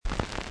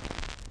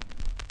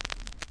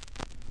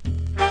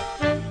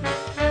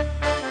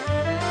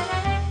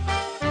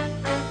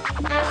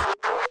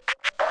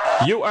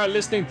You are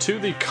listening to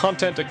the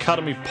Content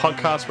Academy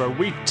podcast, where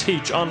we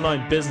teach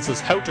online businesses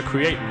how to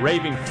create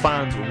raving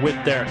fans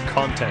with their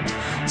content.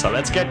 So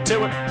let's get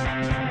to it.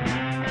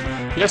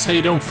 Yes, how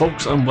you doing,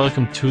 folks, and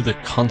welcome to the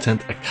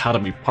Content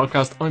Academy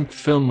podcast. I'm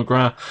Phil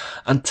McGrath,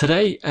 and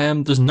today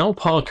there's no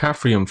Paul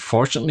Caffrey.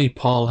 Unfortunately,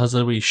 Paul has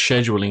a wee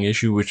scheduling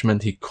issue, which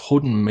meant he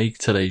couldn't make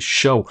today's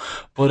show.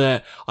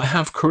 But I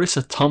have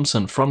Caressa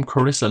Thompson from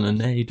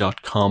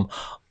CaressaLene.com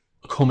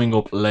coming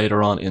up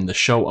later on in the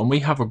show, and we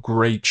have a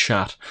great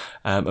chat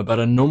about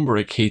a number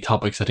of key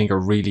topics I think are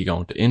really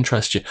going to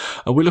interest you.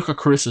 We look at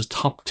Caressa's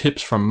top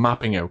tips for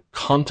mapping out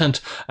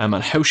content and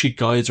how she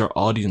guides her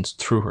audience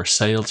through her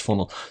sales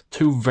funnel.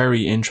 Two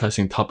very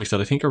interesting topics that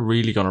I think are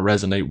really going to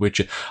resonate with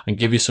you and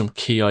give you some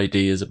key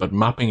ideas about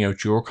mapping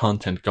out your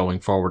content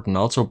going forward, and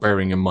also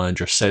bearing in mind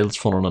your sales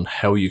funnel and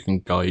how you can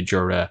guide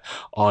your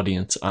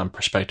audience and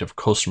prospective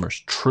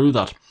customers through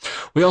that.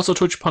 We also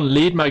touch upon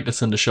lead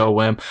magnets in the show.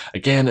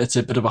 Again, it's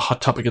a bit of a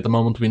hot topic at the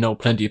moment. We know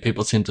plenty of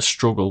people seem to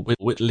struggle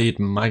with lead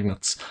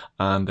magnets,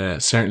 and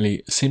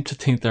certainly seem to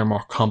think they're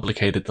more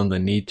complicated than they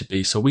need to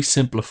be. So we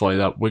simplify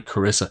that with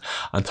Caressa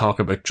and talk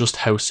about just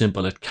how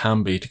simple it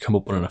can be to come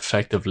up with an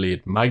effective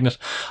lead magnet.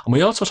 And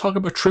we also talk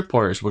about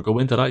tripwires. We'll go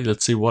into that.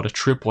 Let's see what a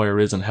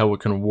tripwire is and how it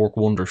can work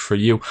wonders for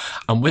you.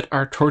 And with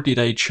our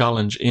 30-day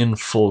challenge in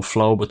full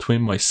flow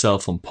between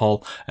myself and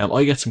Paul,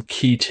 I get some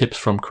key tips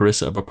from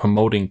Caressa about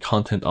promoting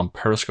content on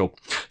Periscope,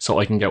 so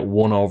I can get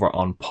one over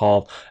on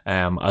Paul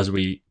as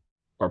we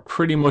are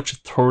pretty much a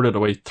third of the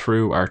way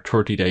through our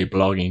 30-day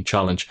blogging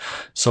challenge.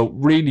 So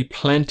really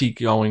plenty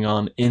going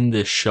on in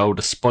this show,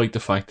 despite the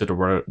fact that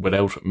we're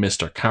without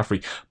Mr.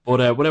 Caffrey.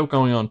 But without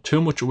going on too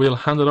much, we'll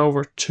hand it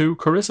over to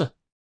Caressa.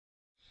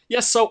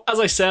 Yes, so as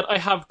I said, I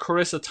have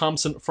Caressa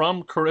Thompson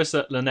from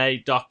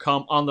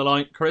CaressaLene.com on the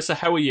line. Caressa,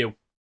 how are you?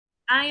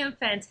 I am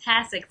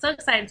fantastic. So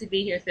excited to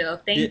be here,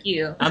 Phil. Thank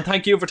you. And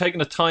thank you for taking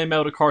the time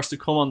out, of course, to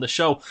come on the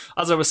show.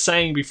 As I was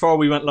saying before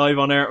we went live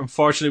on air,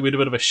 unfortunately, we had a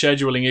bit of a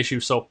scheduling issue,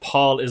 so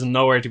Paul is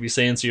nowhere to be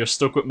seen, so you're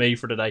stuck with me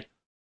for today.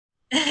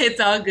 It's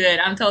all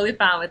good. I'm totally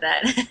fine with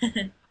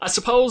that. I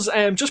suppose,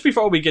 just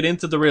before we get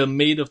into the real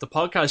meat of the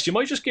podcast, you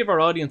might just give our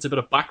audience a bit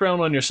of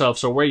background on yourself,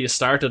 so where you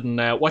started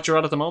and what you're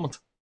at the moment.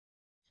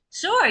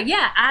 Sure,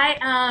 yeah.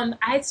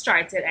 I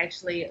started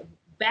actually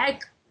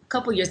back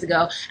couple years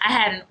ago. I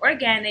had an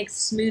organic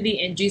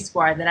smoothie and juice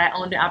bar that I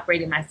owned and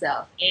operated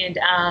myself, and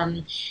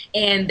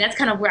that's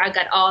kind of where I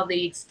got all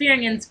the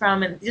experience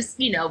from, and just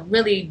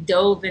really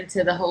dove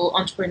into the whole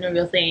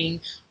entrepreneurial thing,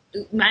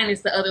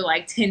 minus the other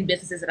 10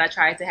 businesses that I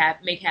tried to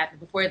make happen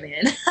before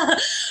then.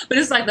 But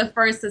it's like the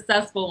first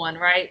successful one,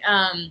 right?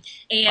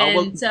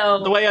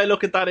 So the way I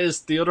look at that is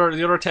the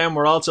other 10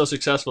 were also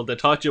successful. They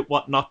taught you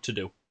what not to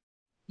do.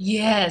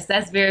 Yes,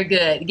 that's very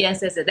good. Yes,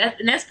 that's it.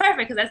 That's perfect,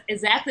 because that's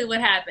exactly what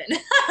happened.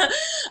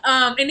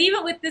 And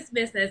even with this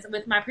business,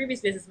 with my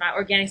previous business, my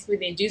organic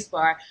smoothie and juice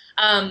bar,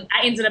 I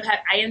ended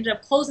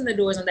up closing the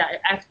doors on that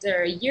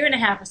after a year and a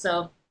half or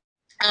so.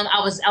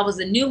 I was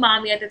a new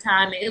mommy at the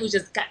time, and it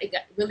got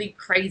really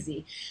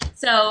crazy.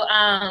 So,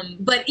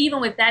 but even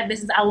with that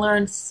business, I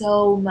learned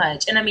so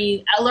much. And I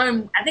think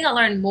I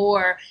learned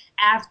more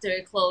after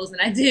it closed than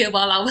I did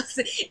while I was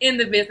in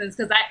the business,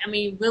 because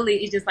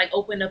really it just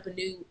opened up a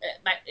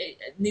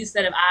new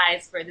set of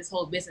eyes for this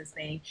whole business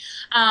thing.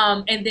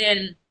 And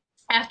then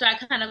after I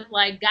kind of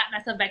got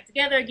myself back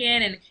together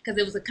again, and because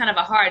it was a kind of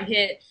a hard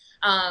hit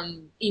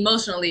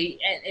emotionally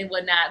and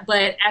whatnot,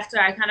 but after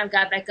I kind of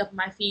got back up on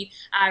my feet,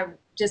 I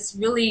just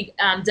really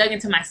dug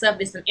into myself,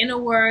 did some inner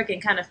work,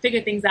 and kind of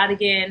figured things out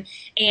again.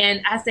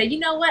 And I said, you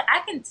know what?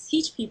 I can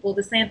teach people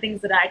the same things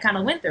that I kind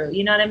of went through.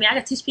 You know what I mean? I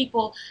can teach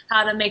people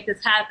how to make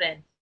this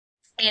happen.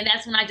 And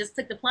that's when I just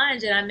took the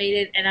plunge, and I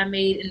made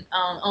an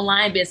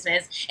online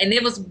business. And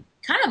it was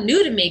kind of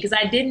new to me, because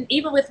I didn't,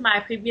 even with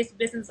my previous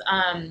business,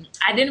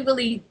 I didn't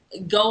really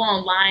go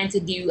online to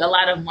do a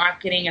lot of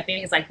marketing or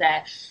things like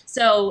that.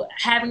 So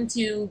having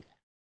to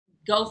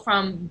go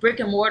from brick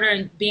and mortar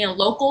and being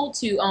local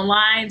to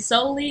online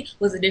solely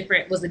was a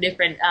different world.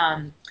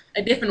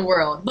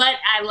 But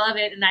I love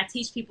it, and I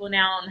teach people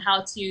now on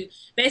how to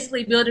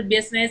basically build a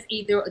business,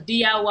 either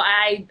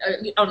DIY or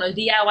on a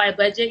DIY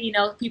budget.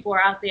 People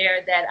are out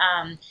there that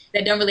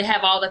don't really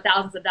have all the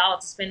thousands of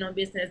dollars to spend on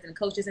business and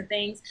coaches and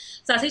things.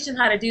 So I teach them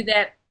how to do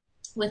that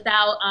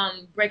without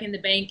breaking the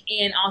bank,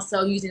 and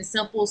also using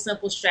simple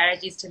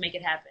strategies to make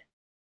it happen.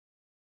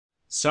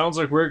 Sounds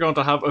like we're going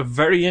to have a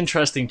very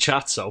interesting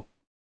chat, so.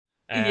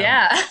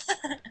 Yeah.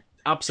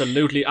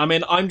 Absolutely.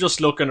 I'm just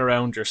looking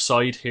around your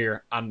site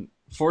here, and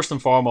first and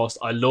foremost,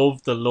 I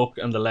love the look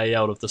and the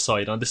layout of the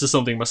site. And this is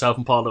something myself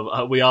and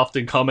Paul, we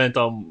often comment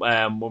on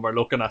when we're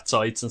looking at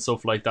sites and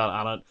stuff like that.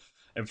 And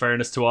in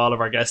fairness to all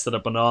of our guests that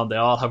have been on, they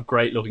all have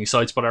great looking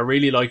sites, but I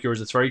really like yours.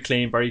 It's very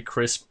clean, very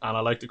crisp, and I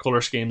like the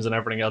color schemes and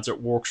everything else.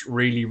 It works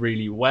really,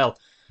 really well.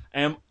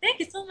 Thank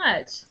you so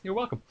much. You're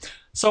welcome.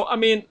 So,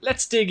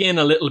 let's dig in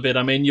a little bit.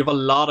 You have a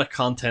lot of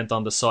content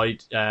on the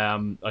site.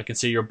 I can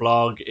see your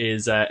blog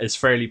is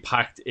fairly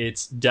packed.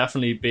 It's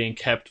definitely being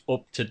kept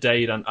up to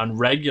date and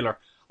regular.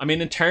 I mean,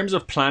 in terms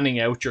of planning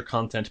out your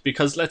content,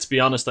 because let's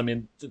be honest, I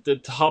mean, the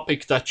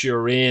topic that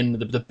you're in,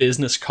 the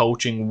business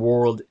coaching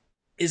world,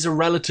 is a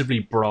relatively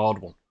broad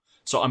one.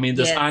 So, I mean,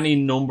 there's Yes. any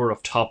number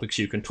of topics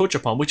you can touch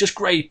upon, which is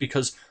great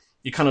because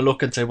you kind of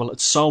look and say, well,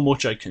 it's so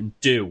much I can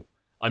do.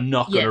 I'm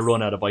not going to Yes.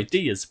 run out of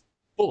ideas.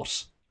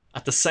 But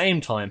at the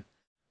same time,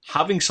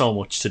 having so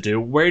much to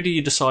do, where do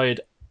you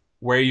decide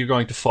where you're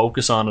going to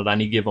focus on at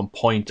any given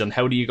point, and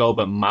how do you go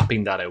about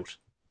mapping that out?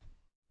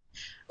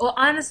 Well,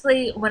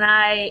 honestly,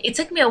 it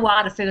took me a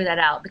while to figure that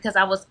out because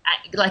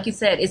like you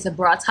said, it's a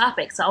broad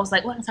topic. So I was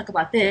like, well, I can talk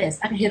about this.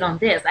 I can hit on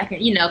this. I can,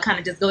 kind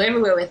of just go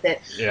everywhere with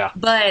it. Yeah.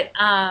 But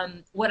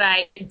what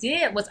I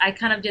did was I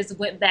kind of just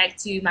went back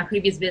to my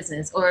previous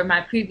business or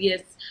my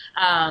previous,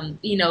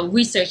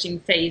 researching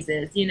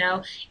phases,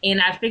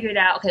 and I figured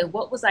out, okay,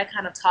 what was I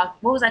kind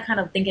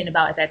of thinking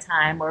about at that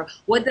time, or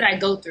what did I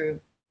go through?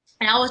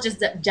 And I was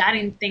just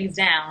jotting things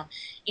down,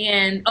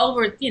 and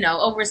over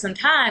some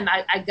time,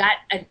 I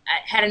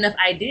had enough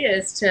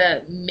ideas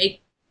to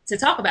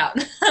talk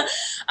about,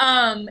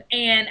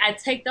 and I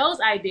take those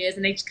ideas,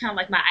 and they just kind of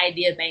like my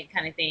idea bank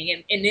kind of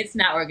thing, and it's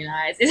not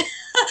organized.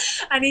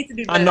 I need to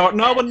do better.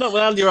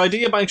 Well, your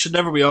idea bank should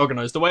never be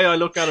organized. The way I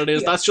look at it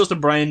is that's just a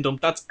brain dump.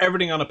 That's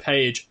everything on a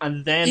page,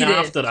 and then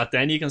after that,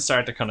 then you can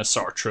start to kind of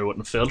sort through it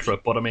and filter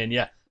it. But I mean,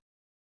 yeah.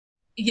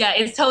 Yeah,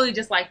 it's totally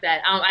just like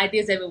that.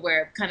 Ideas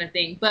everywhere kind of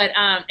thing. But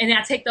and then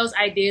I take those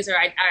ideas or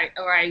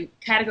I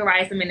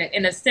categorize them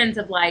in a sense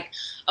of like,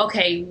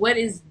 okay, what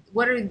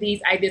are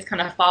these ideas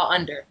kind of fall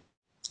under?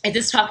 Is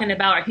this talking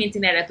about or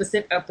hinting at a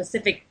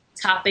specific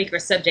topic or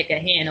subject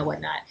at hand or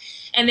whatnot?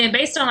 And then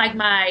based on like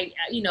my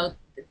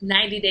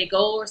 90-day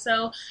goal or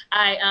so,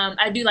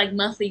 I do like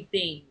monthly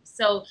themes.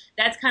 So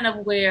that's kind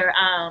of where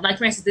like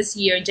for instance this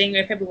year in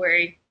January,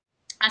 February,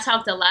 I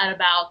talked a lot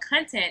about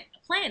content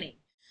planning.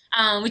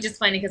 Which is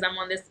funny because I'm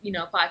on this,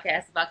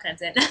 podcast about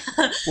content.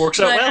 Works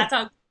out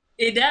well.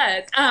 It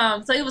does.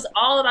 So it was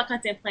all about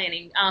content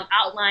planning,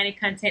 outlining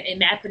content and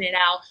mapping it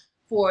out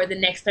for the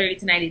next 30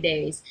 to 90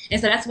 days.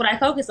 And so that's what I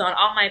focused on.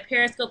 All my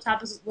Periscope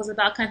topics was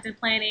about content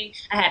planning.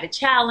 I had a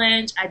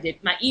challenge. I did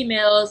my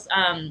emails.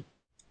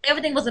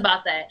 Everything was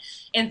about that.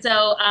 And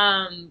so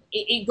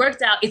it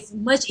worked out. It's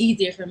much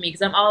easier for me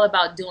because I'm all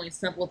about doing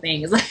simple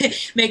things, like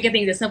making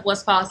things as simple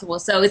as possible.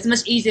 So it's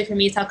much easier for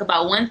me to talk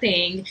about one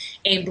thing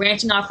and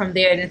branching off from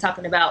there than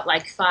talking about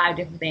like 5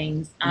 different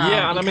things and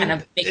I mean, kind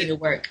of making it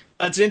work.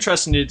 It's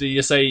interesting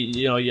you say,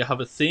 you have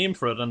a theme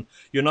for it, and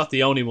you're not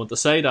the only one to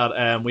say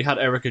that. We had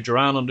Erica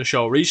Duran on the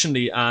show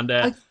recently, and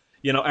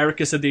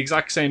Erica said the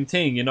exact same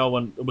thing.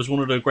 When it was one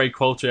of the great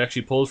quotes we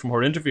actually pulled from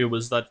her interview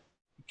was that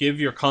give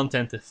your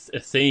content a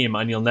theme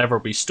and you'll never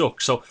be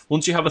stuck. So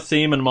once you have a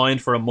theme in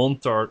mind for a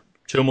month or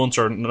 2 months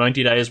or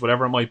 90 days,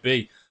 whatever it might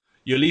be,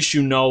 at least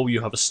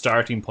you have a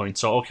starting point.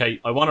 So, okay,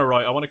 I want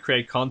to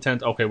create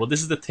content. Okay, well,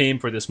 this is the theme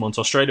for this month.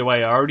 So straight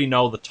away, I already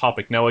know the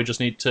topic. Now I just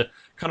need to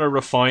kind of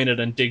refine it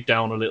and dig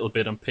down a little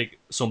bit and pick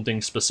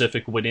something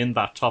specific within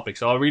that topic.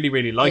 So I really,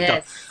 really like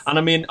that. And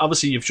I mean,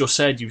 obviously, you've just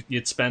said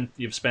you've spent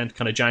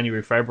kind of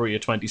January, February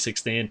of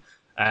 2016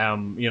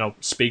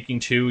 speaking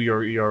to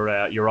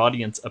your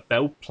audience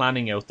about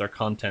planning out their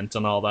content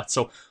and all that.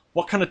 So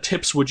what kind of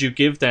tips would you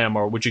give them,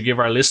 or would you give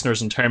our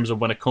listeners in terms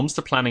of when it comes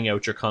to planning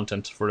out your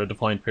content for a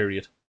defined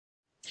period?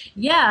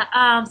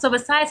 Yeah. So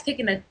besides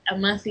picking a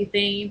monthly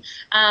theme,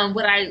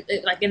 what I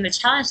like in the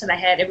challenge that I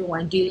had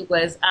everyone do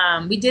was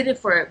we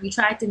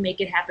tried to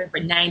make it happen for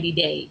 90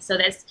 days. So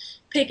that's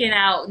picking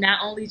out not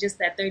only just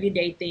that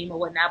 30-day theme or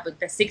whatnot, but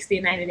the 60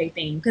 and 90-day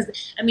theme. Because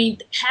I mean,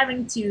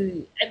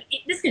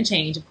 this can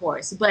change, of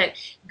course, but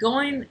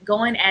going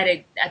at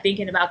it,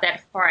 thinking about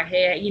that far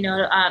ahead,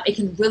 it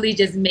can really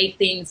just make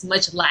things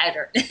much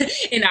lighter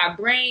in our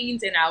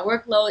brains, in our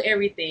workload,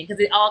 everything, because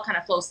it all kind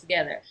of flows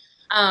together.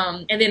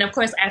 And then, of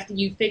course, after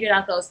you figured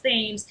out those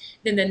themes,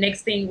 then the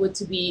next thing would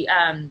to be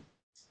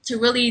to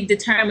really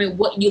determine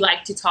what you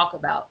like to talk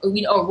about,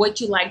 or what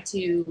you like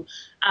to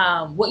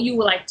what you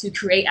would like to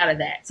create out of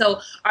that.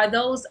 So are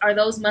those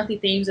monthly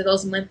themes, or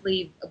those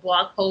monthly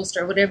blog posts,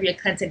 or whatever your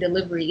content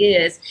delivery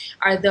is,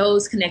 are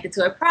those connected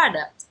to a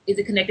product? Is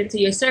it connected to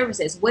your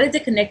services? What is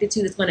it connected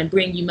to that's going to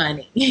bring you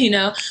money?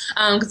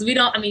 Because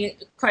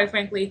quite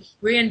frankly,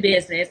 we're in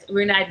business.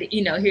 We're not,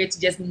 here to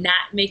just not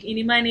make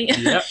any money.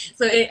 Yep.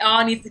 So it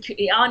all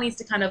needs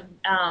to kind of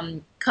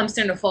come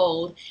center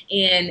fold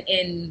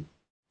and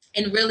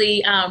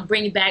really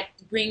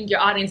bring your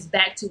audience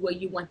back to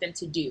what you want them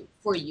to do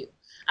for you.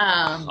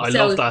 I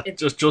love that.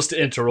 Just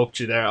to interrupt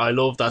you there, I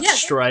love that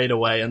straight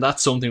away, and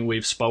that's something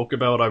we've spoke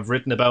about. I've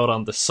written about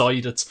on the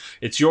site.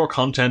 It's your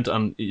content,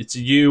 and it's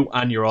you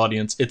and your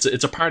audience.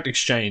 It's a part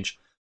exchange.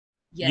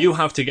 Yes. You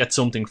have to get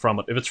something from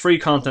it. If it's free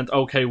content,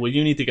 okay, well,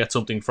 you need to get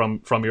something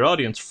from your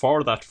audience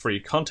for that free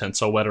content.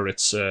 So whether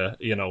it's a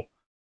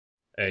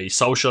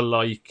social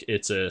like,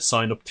 it's a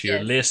sign up to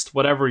your list,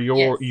 whatever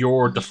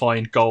your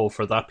defined goal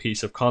for that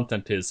piece of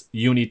content is,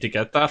 you need to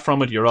get that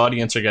from it. Your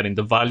audience are getting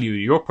the value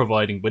you're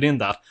providing within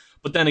that.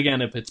 But then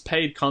again, if it's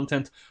paid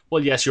content,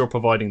 well, yes, you're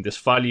providing this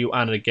value,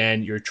 and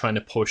again, you're trying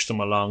to push them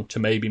along to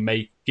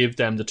maybe give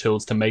them the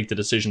tools to make the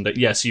decision that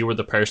yes, you are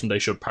the person they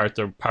should part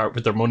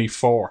with their money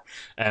for.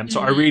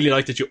 So I really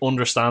like that you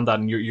understand that,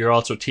 and you're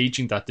also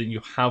teaching that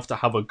you have to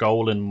have a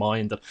goal in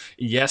mind. That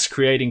yes,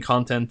 creating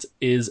content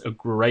is a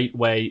great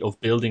way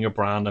of building a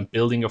brand and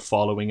building a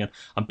following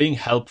and being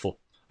helpful,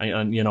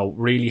 and you know,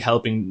 really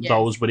helping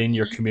those within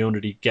your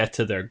community get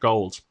to their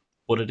goals.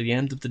 But at the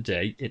end of the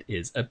day, it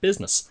is a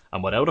business,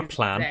 and without a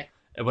plan,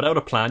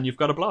 you've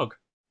got a blog,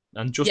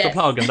 and just a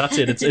blog, and that's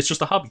it. It's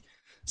just a hobby.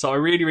 So I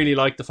really, really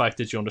like the fact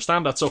that you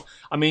understand that. So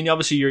I mean,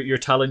 obviously, you're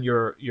telling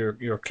your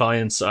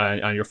clients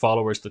and your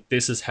followers that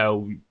this is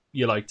how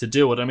you like to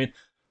do it. I mean,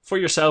 for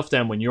yourself,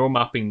 then, when you're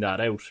mapping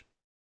that out,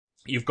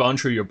 you've gone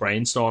through your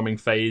brainstorming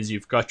phase,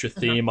 you've got your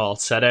theme all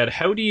set out.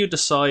 How do you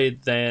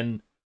decide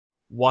then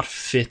what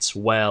fits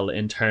well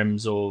in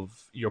terms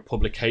of your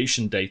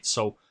publication date?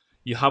 So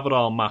you have it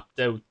all mapped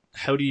out.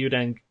 How do you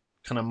then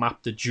kind of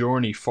map the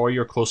journey for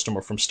your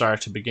customer from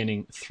start to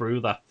beginning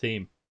through that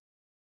theme?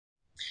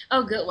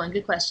 Oh, good one.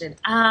 Good question.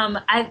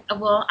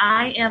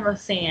 I am a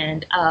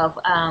fan of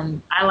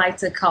I like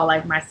to call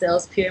like my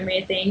sales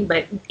pyramid thing,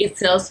 but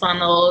it's sales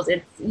funnels,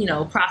 it's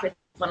profit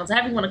funnels,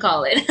 however you want to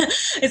call it.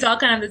 It's all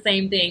kind of the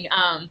same thing.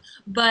 So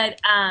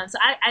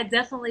I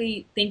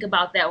definitely think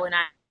about that when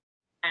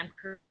I'm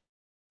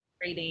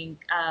creating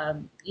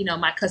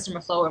my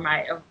customer flow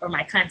or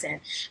my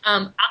content.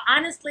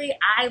 Honestly,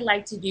 I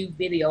like to do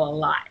video a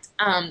lot.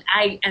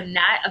 I am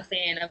not a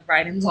fan of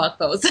writing blog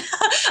posts.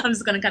 I'm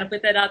just going to kind of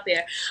put that out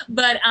there.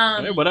 But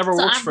whatever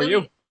works for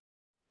you.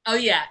 Oh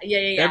yeah.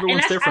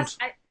 Everyone's different.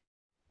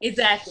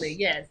 Exactly.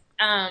 Yes.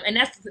 And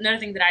that's another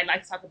thing that I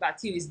like to talk about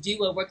too, is do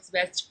what works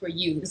best for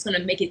you. It's going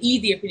to make it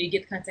easier for you to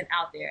get the content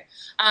out there.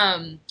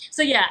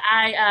 So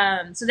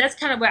that's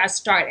kind of where I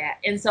start at.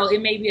 And so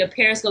it may be a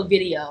Periscope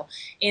video,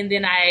 and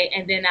then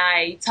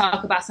I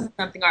talk about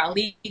something, or I'll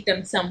lead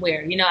them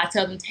somewhere. I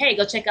tell them, hey,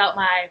 go check out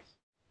my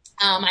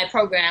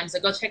programs,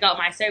 or go check out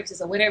my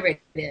services, or whatever it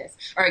is,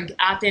 or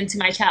opt into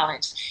my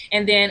challenge.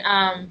 And then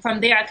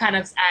from there, I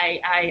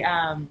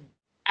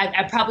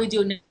probably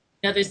do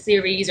another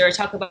series or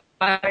talk about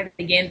it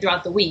again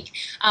throughout the week.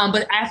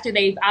 But after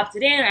they've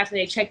opted in, or after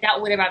they've checked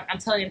out whatever I'm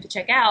telling them to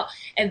check out,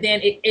 and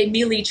then it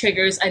immediately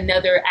triggers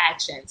another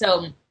action.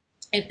 So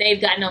if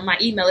they've gotten on my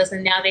email list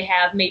and now they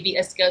have maybe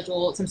some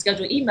scheduled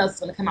emails that's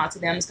going to come out to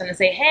them, it's going to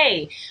say,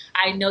 hey,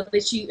 I know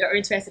that you are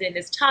interested in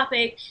this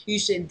topic. You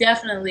should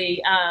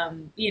definitely,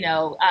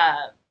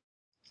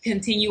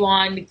 continue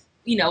on,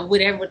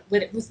 whatever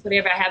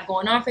I have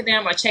going on for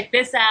them, or check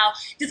this out.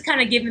 Just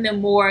kind of giving them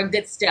more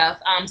good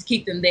stuff to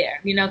keep them there,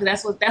 because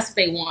that's what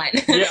they want.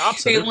 Yeah,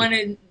 absolutely. They want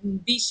to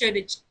be sure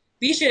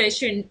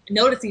that you're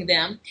noticing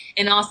them,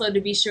 and also to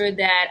be sure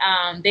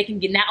that they can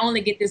not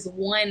only get this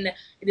one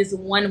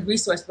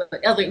resource,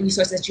 but other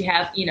resources that you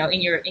have,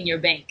 in your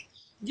bank.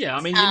 Yeah,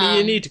 I mean,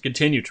 you need to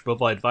continue to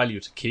provide value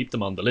to keep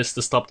them on the list,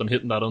 to stop them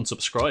hitting that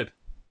unsubscribe.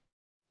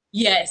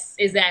 Yes,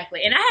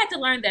 exactly. And I had to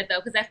learn that though,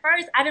 because at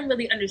first I didn't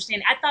really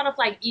understand. I thought of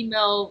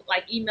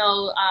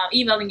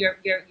emailing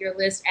your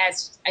list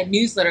as a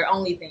newsletter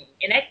only thing,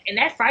 and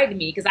that frightened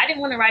me, because I didn't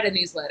want to write a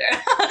newsletter.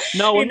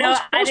 No,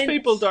 most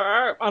people there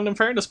are, and in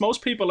fairness,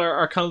 most people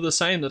are kind of the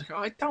same. That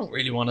I don't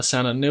really want to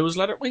send a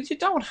newsletter. Well, you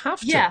don't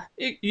have to. Yeah.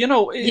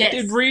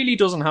 It really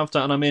doesn't have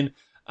to. And I mean,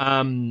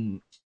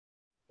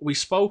 we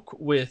spoke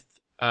with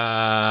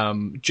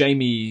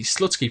Jamie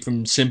Slutsky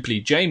from Simply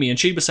Jamie, and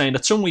she was saying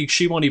that some weeks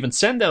she won't even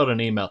send out an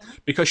email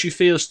because she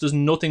feels there's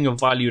nothing of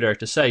value there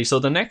to say. So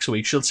the next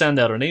week she'll send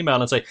out an email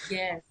and say,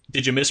 yes,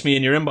 did you miss me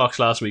in your inbox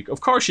last week?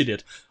 Of course you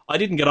did. I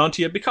didn't get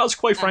onto you because,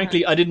 quite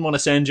frankly, I didn't want to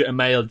send you a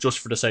mail just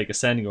for the sake of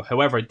sending you.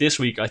 However, this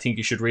week I think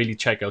you should really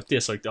check out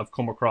this. Like, I've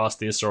come across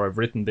this, or I've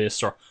written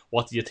this, or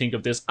what do you think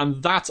of this?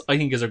 And that, I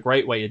think, is a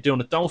great way of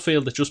doing it. Don't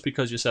feel that just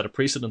because you set a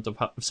precedent of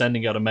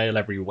sending out a mail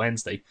every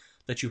Wednesday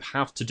that you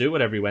have to do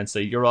it every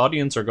Wednesday. Your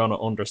audience are going to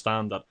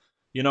understand that,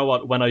 you know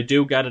what, when I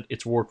do get it,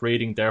 it's worth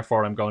reading,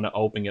 therefore I'm going to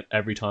open it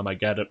every time I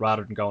get it,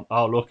 rather than going,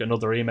 oh look,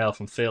 another email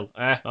from Phil,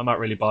 I'm not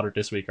really bothered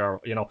this week,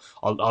 or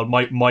I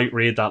might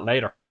read that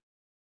later.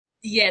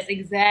 Yes,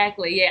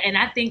 exactly. Yeah, and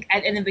I think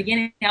in the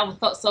beginning I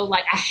felt so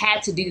like I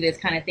had to do this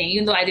kind of thing,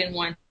 even though I didn't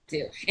want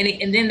to,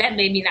 and then that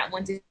made me not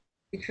want to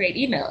create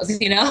emails,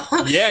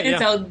 Yeah. And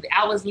so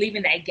I was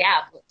leaving that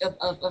gap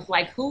of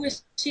like, who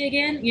is she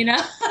again,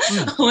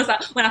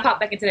 when I pop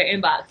back into their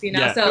inbox,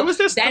 Yeah. So who was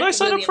this?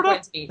 that's really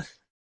important to me.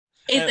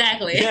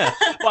 Exactly. Yeah.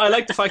 But I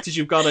like the fact that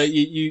you've got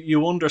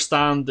you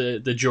understand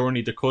the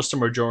journey, the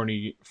customer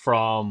journey,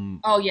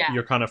 from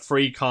your kind of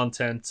free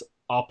content,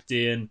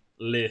 opt-in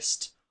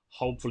list,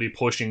 hopefully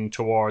pushing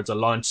towards a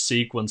launch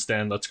sequence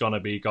then that's going to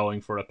be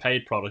going for a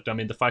paid product. I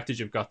mean, the fact that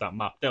you've got that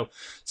mapped out.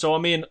 So, I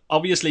mean,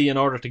 obviously, in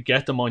order to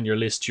get them on your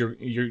list, your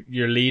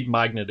lead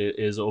magnet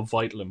is of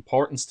vital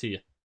importance to you.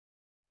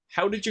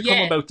 How did you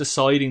come about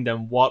deciding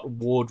then what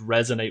would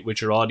resonate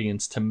with your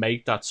audience to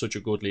make that such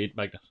a good lead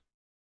magnet?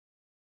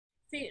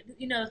 See,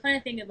 the funny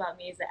thing about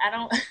me is that I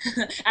don't,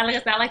 like I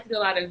said, I like to do a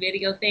lot of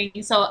video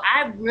things. So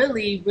I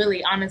really,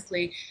 really,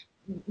 honestly,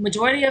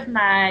 majority of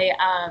my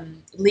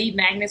lead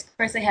magnets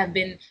per se have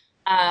been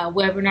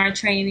webinar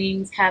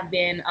trainings, have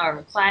been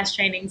or class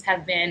trainings,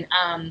 have been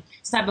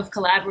some type of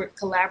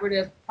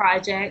collaborative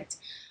project.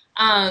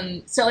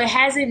 So it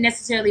hasn't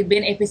necessarily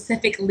been a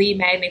specific lead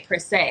magnet per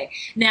se.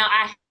 Now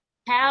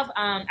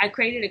I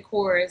created a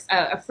course,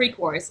 a free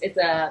course.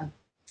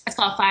 It's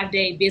called 5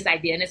 Day Biz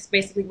Idea, and it's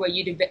basically where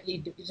you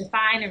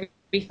define and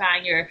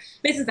refine your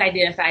business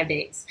idea in 5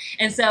 days.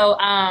 And so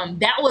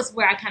that was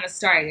where I kind of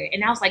started,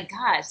 and I was like,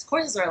 gosh,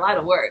 courses are a lot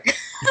of work.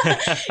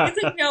 It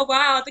took me a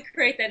while to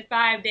create that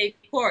 5 day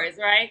course,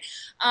 right?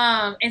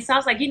 And so I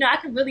was like, I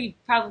could really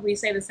probably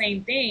say the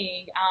same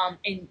thing,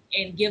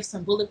 and give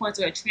some bullet points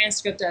or a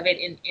transcript of it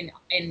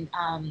in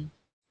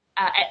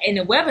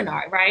a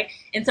webinar, right?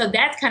 And so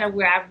that's kind of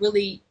where I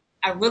really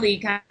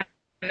kind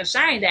of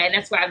shined at, and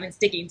that's where I've been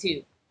sticking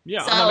to.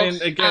 Yeah, So, and I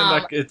mean, again,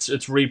 like it's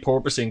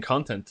repurposing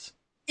content.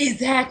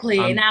 exactly,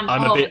 and I'm a oh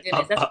my big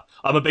goodness,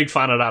 I'm a big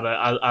fan of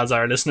that, as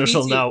our listeners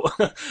will know.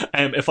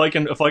 If I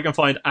can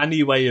find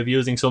any way of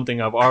using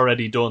something I've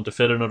already done to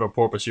fit another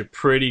purpose, you're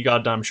pretty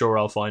goddamn sure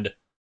I'll find it.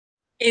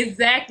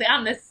 exactly.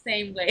 I'm the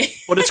same way.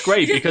 But it's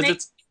great It just because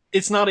makes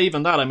it's not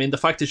even that. I mean, the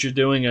fact that you're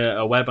doing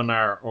a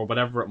webinar or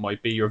whatever it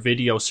might be, your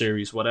video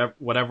series,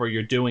 whatever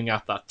you're doing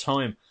at that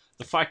time,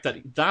 the fact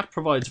that that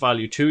provides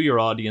value to your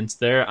audience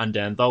there, and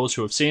then those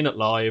who have seen it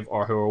live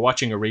or who are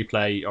watching a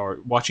replay or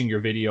watching your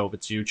video if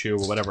it's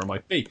YouTube or whatever it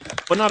might be.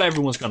 But not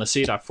everyone's going to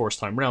see that first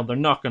time round. They're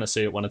not going to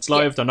see it when it's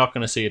live. yes, They're not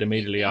going to see it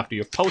immediately after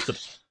you've posted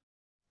it.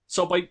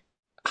 So by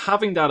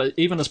having that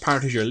even as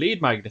part of your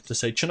lead magnet to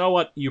say, "Do you know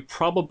what, you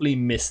probably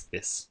missed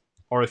this."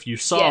 Or if you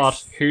saw it,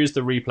 yes, here's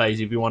the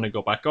replays if you want to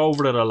go back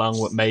over it, along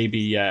with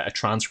maybe a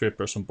transcript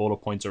or some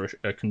bullet points or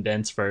a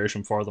condensed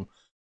version for them.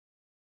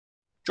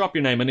 Drop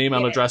your name and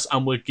email yes, address,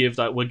 and we'll give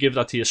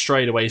that to you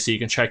straight away so you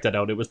can check that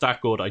out. It was that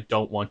good. I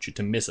don't want you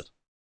to miss it.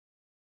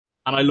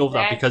 And I love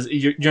that because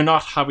exactly. you're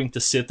not having to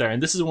sit there.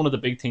 And this is one of the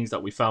big things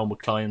that we found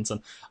with clients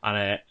and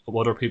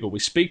other people we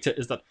speak to,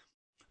 is that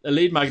a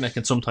lead magnet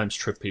can sometimes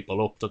trip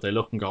people up, that they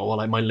look and go,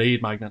 well, my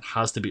lead magnet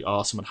has to be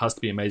awesome. It has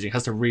to be amazing. It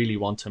has to really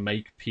want to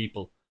make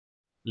people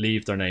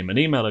leave their name and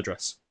email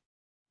address.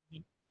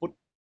 But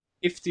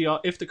if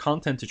the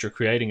content that you're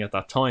creating at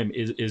that time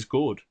is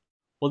good,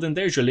 well, then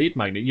there's your lead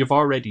magnet. You've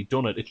already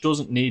done it. It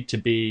doesn't need to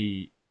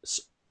be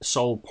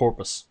sole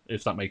purpose,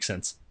 if that makes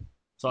sense.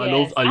 So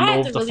Yes, I I have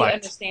love to the really fact.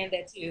 understand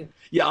that too.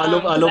 Yeah, I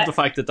Because love the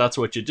fact that that's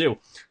what you do.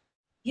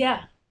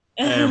 yeah.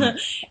 Um, And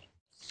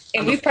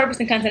and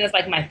repurposing content is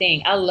like my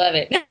thing. I love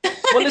it.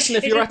 well, listen,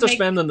 if It you're just after makes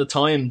spending the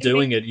time it makes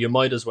doing it, you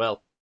might as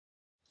well.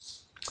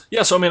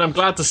 Yeah, so I mean, I'm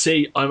glad to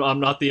see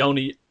I'm not the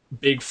only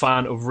big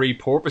fan of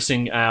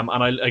repurposing. And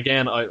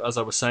as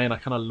I was saying, I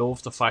kind of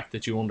love the fact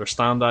that you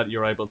understand that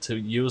you're able to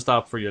use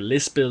that for your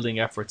list building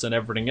efforts and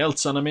everything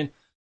else. And I mean,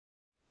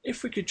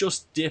 if we could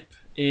just dip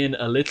in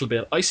a little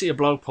bit, I see a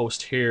blog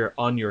post here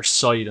on your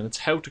site, and it's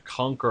how to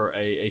conquer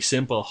a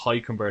simple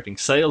high converting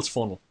sales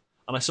funnel.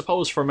 And I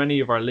suppose for many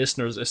of our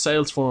listeners, a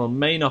sales funnel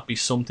may not be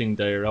something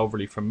they're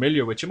overly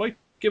familiar with. You might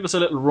give us a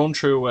little run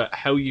through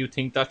how you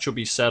think that should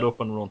be set up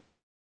and run.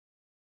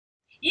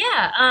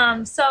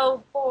 Yeah.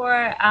 So for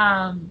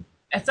a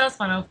sales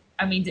funnel,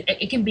 I mean,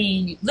 it can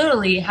be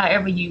literally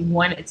however you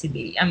want it to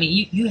be. I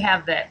mean, you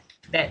have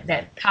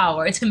that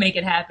power to make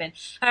it happen,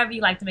 however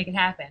you like to make it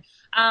happen.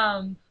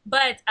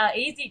 But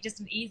just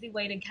an easy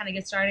way to kind of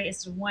get started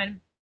is to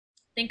one,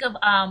 think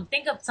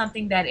of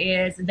something that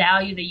is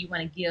value that you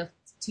want to give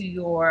to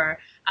your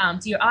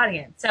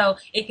audience. So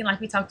it can, like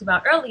we talked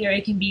about earlier,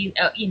 it can be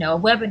a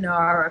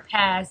webinar or a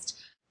past,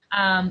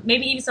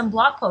 maybe even some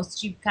blog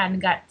posts you kind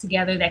of got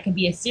together that can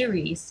be a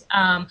series,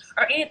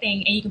 or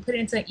anything, and you can put it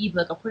into an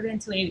ebook or put it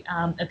into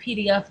a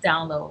PDF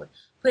download,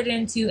 put it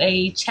into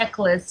a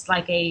checklist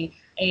like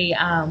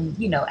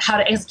how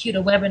to execute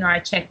a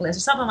webinar checklist or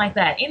something like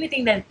that.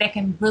 Anything that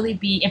can really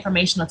be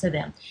informational to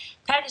them.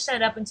 Package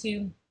that up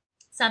into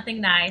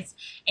something nice,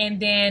 and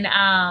then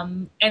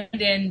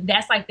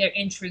that's like their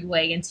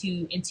entryway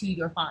into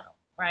your funnel,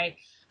 right?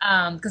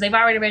 Because they've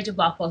already read your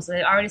blog post, so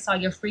they already saw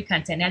your free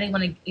content. Now they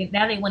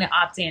want to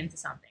opt into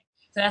something.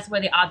 So that's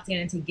where they opt in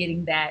into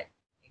getting that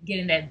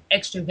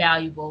extra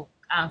valuable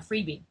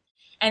freebie.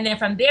 And then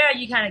from there,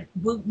 you kind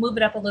of move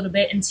it up a little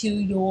bit into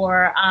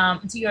your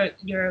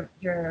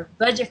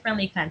budget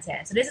friendly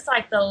content. So this is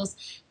like those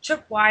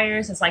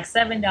tripwires. It's like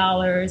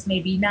 $7,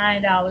 maybe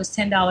 $9,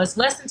 $10,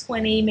 less than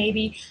 20,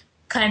 maybe,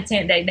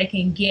 content that they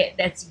can get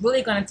that's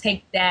really going to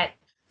take that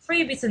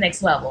freebie to the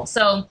next level.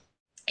 So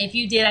if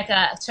you did like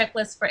a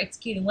checklist for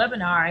executing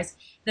webinars,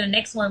 then the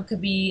next one could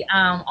be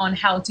on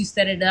how to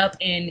set it up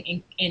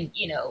and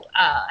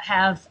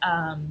have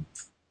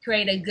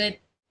create a good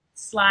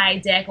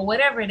slide deck or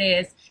whatever it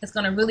is. It's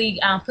going to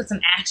really put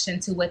some action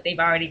to what they've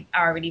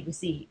already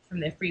received from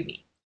their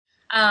freebie.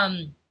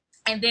 And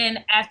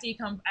then after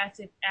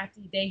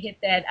they hit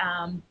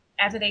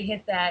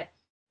that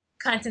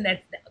content,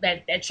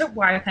 that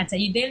tripwire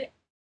content, you then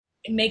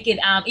make it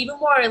even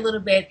more a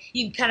little bit,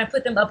 you kind of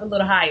put them up a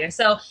little higher.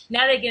 So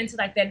now they get into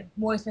like that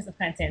more expensive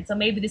content. So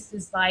maybe this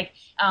is like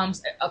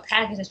a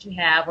package that you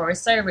have or a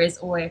service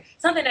or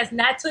something that's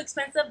not too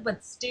expensive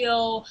but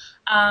still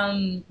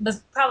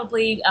but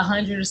probably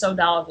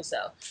 $100 or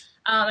so.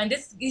 And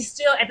this, you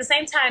still, at the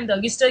same time though,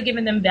 you're still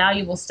giving them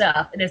valuable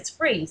stuff and it's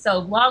free.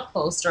 So blog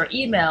posts or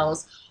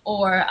emails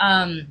or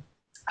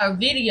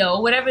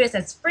video, whatever it is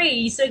that's free,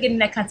 you're still getting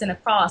that content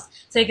across,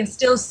 so you can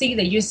still see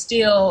that you're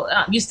still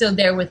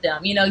there with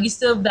them. You know, you're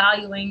still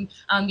valuing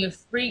your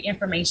free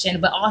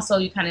information, but also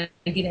you're kind of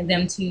getting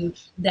them to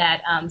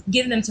that,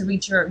 getting them to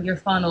reach your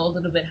funnel a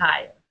little bit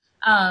higher.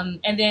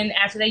 And then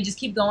after they just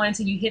keep going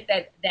until you hit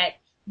that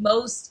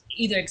most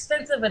either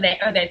expensive or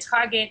that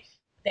target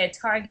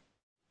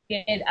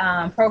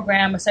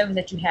program or service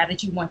that you have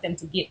that you want them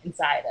to get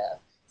inside of.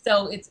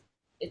 So it's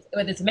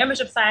whether it's a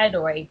membership site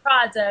or a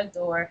product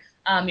or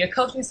your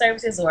coaching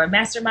services or a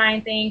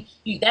mastermind thing,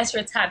 that's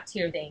your top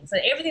tier thing. So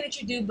everything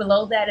that you do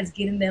below that is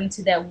getting them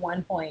to that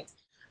one point.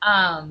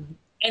 And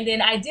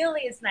then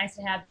ideally, it's nice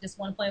to have just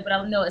one point, but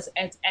I know it's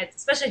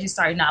especially as you're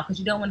starting out, because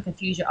you don't want to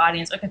confuse your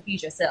audience or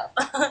confuse yourself.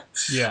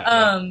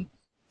 Yeah.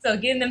 So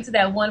getting them to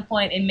that one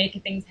point and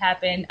making things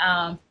happen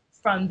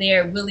from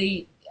there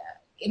really.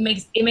 It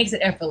makes it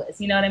effortless.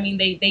 You know what I mean?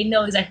 They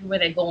know exactly where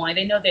they're going.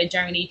 They know their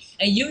journey,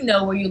 and you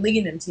know where you're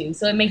leading them to.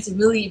 So it makes it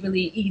really,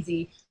 really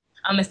easy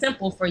and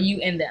simple for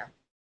you and them.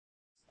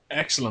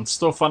 Excellent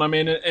stuff. And I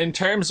mean, in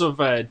terms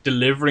of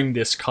delivering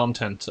this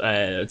content,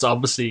 it's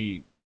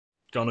obviously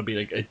going to be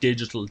like a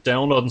digital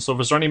download and stuff.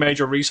 Is there any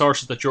major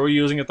resources that you're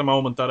using at the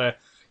moment that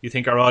you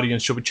think our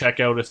audience should check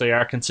out if they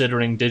are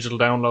considering digital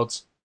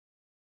downloads?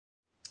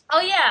 Oh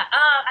yeah,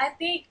 I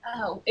think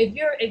if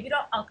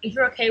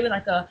you're okay with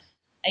like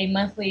a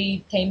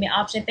monthly payment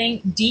option thing,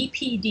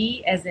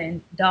 DPD as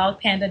in dog,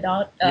 panda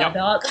dog, Yep.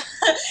 dog.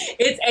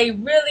 It's a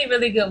really,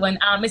 really good one.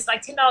 It's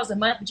like $10 a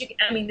month, but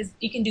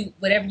you can do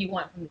whatever you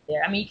want from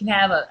there. I mean, you can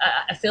have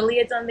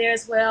affiliates on there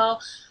as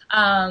well.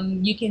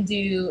 You can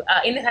do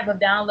any type of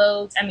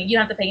downloads. I mean, you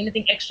don't have to pay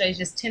anything extra. It's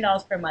just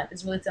 $10 per month.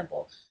 It's really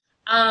simple.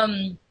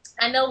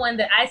 I know one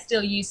that I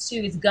still use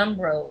too is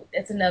Gumroad.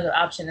 It's another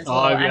option as well.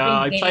 Oh yeah,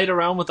 I played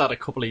around with that a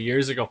couple of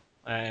years ago.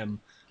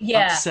 I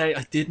have to say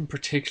I didn't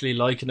particularly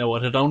like it. Now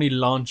it had only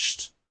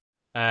launched,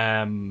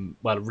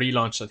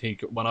 relaunched I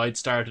think when I'd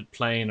started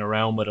playing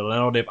around with it. I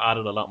know they've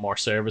added a lot more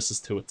services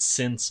to it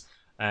since.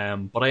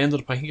 But I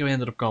think I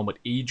ended up going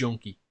with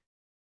eJunkie.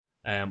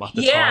 At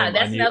the time,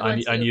 that's another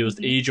one too. I used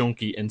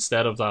eJunkie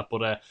instead of that.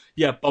 But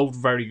both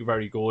very,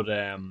 very good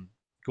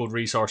good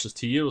resources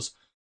to use.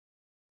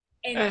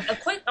 And I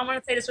want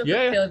to say this real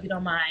quick, Phil, if you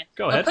don't mind.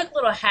 Go ahead. A quick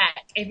little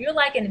hack. If you're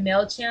like in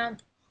MailChimp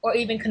or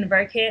even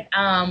ConvertKit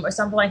or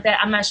something like that,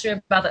 I'm not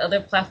sure about the other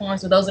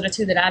platforms, but those are the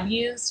two that I've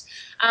used.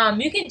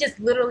 You can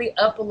just literally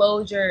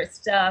upload your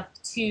stuff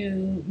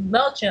to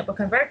MailChimp or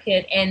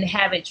ConvertKit and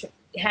have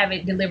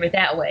it delivered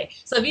that way.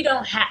 So if you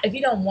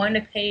don't want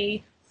to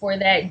pay for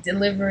that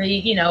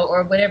delivery,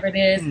 or whatever it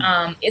is,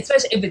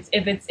 especially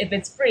if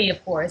it's free,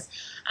 of course,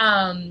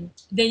 then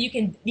you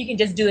can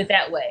just do it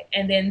that way,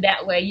 and then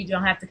that way you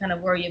don't have to kind of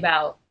worry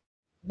about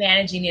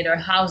managing it or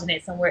housing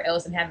it somewhere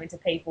else and having to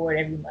pay for it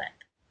every month.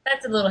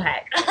 That's a little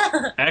hack.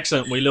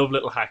 Excellent. We love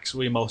little hacks.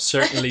 We most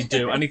certainly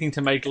do. Anything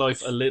to make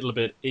life a little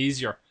bit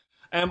easier.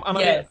 And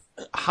yes.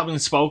 Having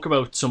spoke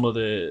about some of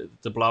the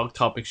blog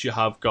topics you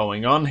have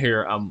going on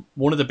here,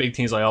 one of the big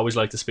things I always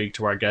like to speak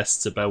to our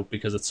guests about,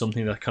 because it's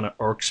something that kind of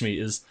irks me,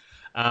 is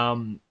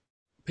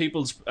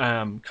people's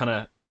kind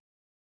of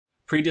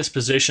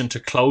predisposition to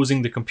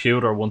closing the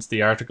computer once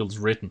the article's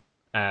written,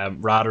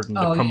 rather than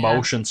the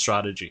promotion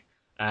strategy.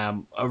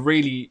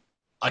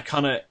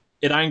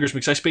 It angers me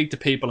because I speak to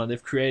people and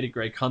they've created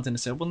great content and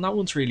say, well, no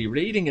one's really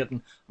reading it.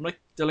 And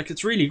they're like,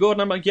 it's really good.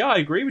 And I'm like, yeah, I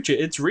agree with you.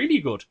 It's really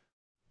good.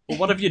 But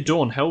what have you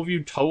done? How have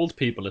you told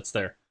people it's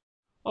there?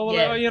 Oh,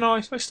 well,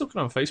 I stuck it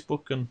on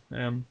Facebook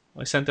and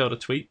I sent out a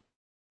tweet.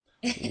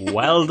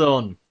 Well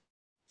done.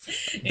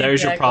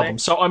 There's your problem.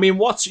 So, I mean,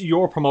 what's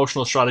your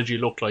promotional strategy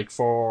look like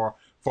for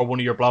one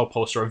of your blog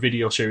posts or a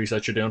video series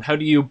that you're doing? How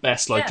do you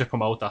best like to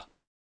promote that?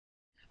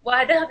 Well,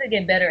 I definitely have to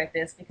get better at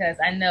this because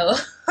I know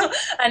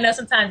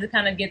sometimes it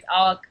kind of gets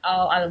all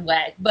out of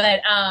whack. But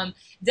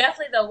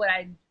definitely, though, what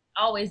I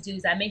always do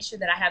is I make sure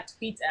that I have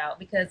tweets out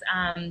because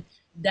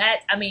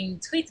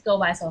tweets go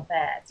by so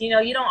fast. You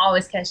don't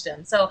always catch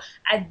them. So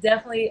I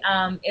definitely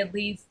at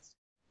least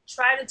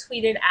try to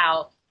tweet it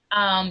out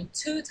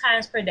 2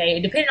 times per day,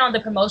 depending on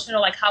the promotion or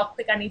like how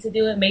quick I need to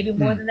do it, maybe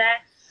more than that.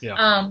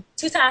 Yeah.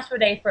 2 times per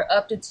day for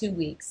up to 2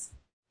 weeks.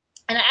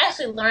 And I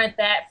actually learned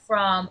that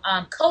from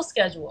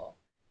CoSchedule.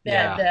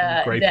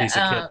 Great piece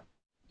of kit.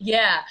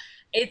 Yeah,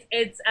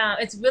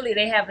 it's really,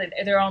 they have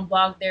their own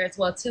blog there as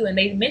well too, and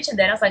they mentioned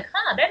that. I was like,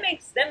 that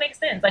makes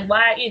sense. Like,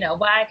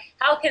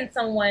 how can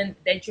someone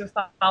that you're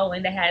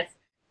following that has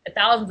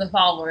thousands of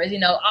followers,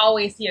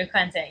 always see your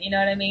content? You know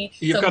what I mean?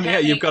 You've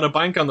got to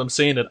bank on them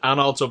seeing it and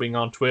also being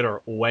on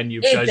Twitter when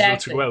you've scheduled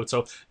to go out.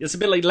 So it's a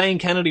bit like Lane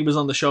Kennedy was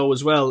on the show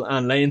as well,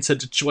 and Lane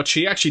said that what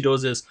she actually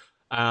does is,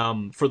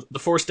 For the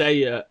first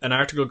day an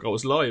article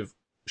goes live,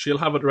 she'll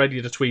have it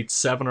ready to tweet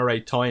 7 or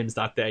 8 times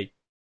that day.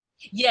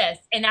 Yes,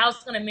 and I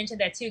was going to mention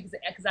that too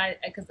because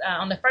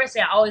on the first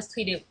day I always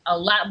tweeted a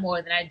lot more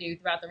than I do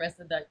throughout the rest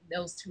of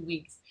those 2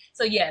 weeks.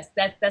 So yes,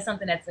 that's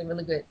something that's a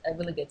really good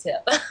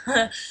tip.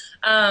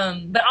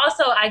 But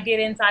also I get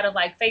inside of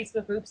like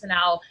Facebook groups and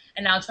I'll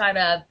try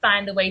to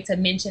find a way to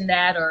mention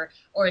that or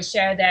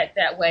share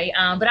that way.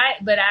 But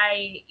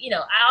I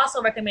I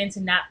also recommend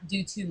to not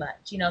do too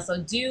much.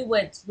 So do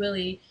what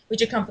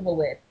you're comfortable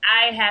with.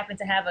 I happen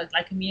to have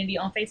a community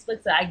on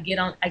Facebook, so I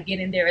get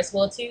in there as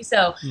well too.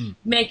 So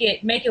make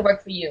it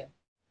work for you.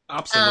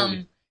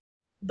 Absolutely.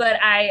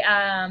 But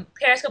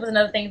Periscope is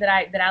another thing that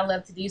I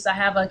love to do. So I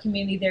have a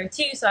community there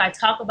too. So I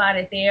talk about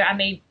it there.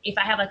 If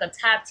I have like a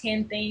top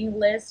 10 thing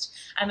list,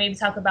 I maybe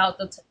talk about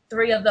the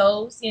 3 of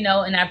those, and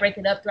I break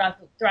it up throughout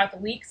the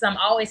week. So I'm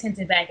always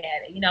hinting back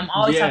at it. I'm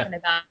always talking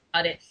about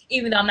it,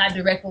 even though I'm not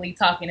directly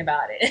talking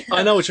about it.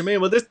 I know what you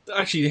mean. Well, this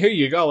actually, here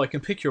you go. I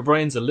can pick your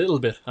brains a little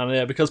bit,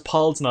 and because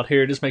Paul's not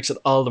here, this makes it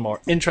all the more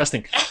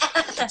interesting.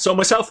 So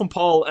myself and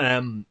Paul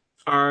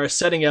are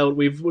setting out.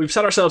 We've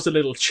set ourselves a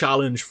little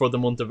challenge for the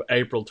month of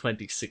April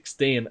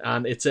 2016,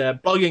 and it's a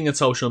blogging and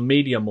social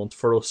media month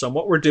for us. And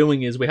what we're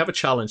doing is we have a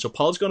challenge. So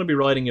Paul's going to be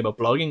writing about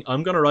blogging.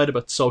 I'm going to write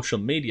about social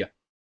media,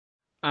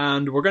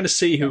 and we're going to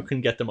see who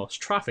can get the most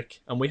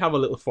traffic. And we have a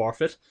little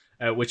forfeit,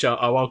 which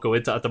I won't go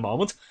into at the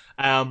moment.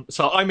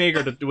 So I'm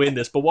eager to win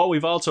this. But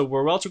we're also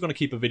going to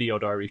keep a video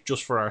diary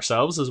just for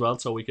ourselves as well,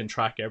 so we can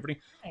track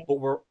everything. But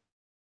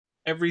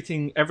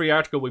every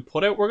article we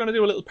put out, we're going to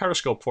do a little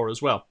Periscope for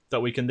as well,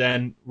 that we can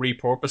then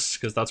repurpose,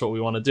 because that's what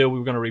we want to do.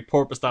 We're going to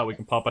repurpose that. We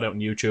can pop it out on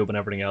YouTube and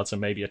everything else, and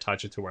maybe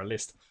attach it to our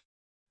list.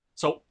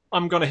 So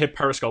I'm going to hit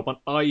Periscope, and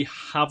I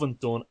haven't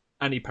done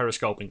any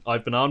Periscoping.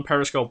 I've been on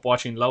Periscope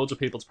watching loads of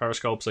people's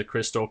Periscopes, like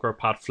Chris Ducker,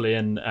 Pat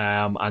Flynn,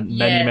 and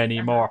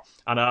many more.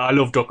 And I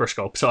love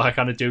Duckerscope, so I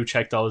kind of do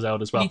check those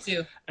out as well. Me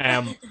too.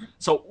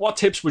 So what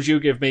tips would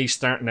you give me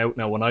starting out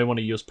now when I want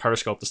to use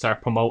Periscope to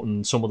start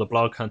promoting some of the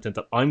blog content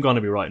that I'm going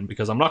to be writing?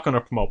 Because I'm not going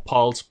to promote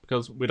Paul's,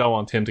 because we don't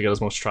want him to get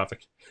as much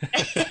traffic.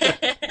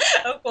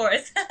 Of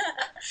course.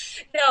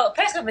 No,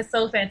 Periscope is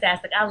so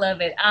fantastic. I love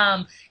it.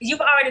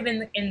 You've already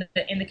been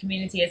in the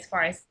community as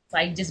far as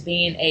like just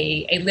being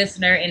a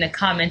listener and a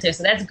commenter,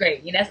 so that's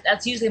great.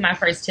 That's usually my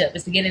first tip,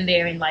 is to get in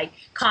there and like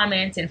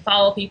comment and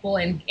follow people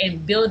and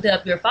build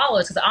up your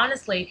followers. Because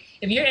honestly,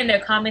 if you're in there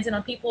commenting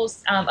on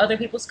people's other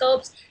people's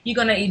scopes, you're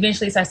gonna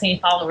eventually start seeing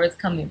followers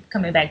coming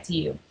back to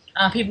you.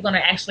 People are gonna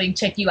actually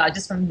check you out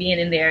just from being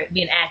in there,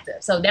 being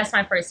active. So that's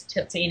my first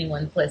tip to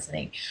anyone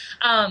listening.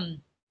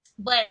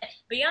 But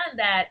beyond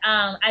that,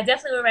 I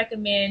definitely would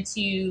recommend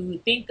to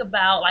think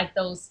about like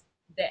those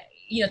that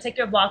take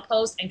your blog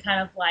post and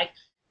kind of like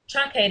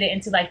truncate it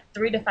into like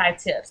 3 to 5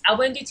 tips. I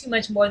wouldn't do too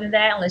much more than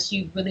that unless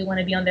you really want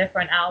to be on there for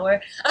an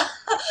hour.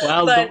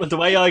 Well, but the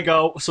way I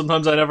go,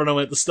 sometimes I never know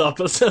when to stop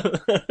it.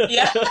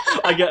 Yeah.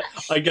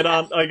 I get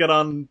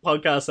on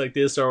podcasts like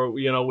this, or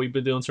we've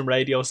been doing some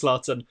radio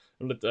slots, and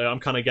I'm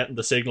kind of getting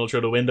the signal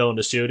through the window in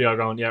the studio,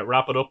 going, "Yeah,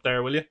 wrap it up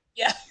there, will you?"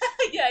 Yeah.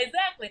 Yeah,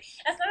 exactly.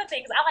 That's another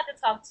thing, because I like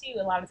to talk too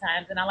a lot of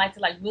times, and I like to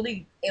like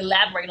really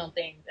elaborate on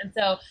things. And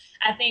so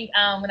I think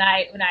when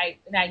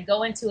I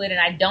go into it and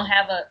I don't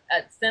have a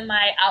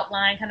semi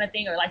outline kind of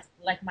thing, or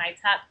like my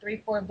top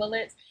 3-4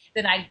 bullets,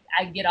 then I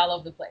get all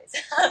over the place.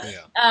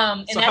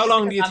 Yeah. So how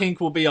long do you think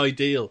will be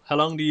ideal? How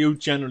long do you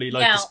generally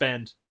like to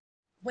spend?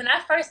 When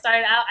I first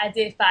started out, I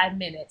did 5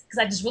 minutes because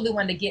I just really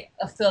wanted to get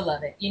a feel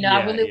of it.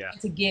 I really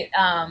wanted to get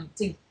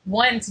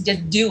to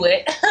just do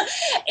it,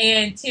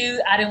 and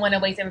 2, I didn't want to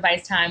waste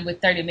everybody's time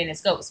with 30-minute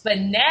scopes. But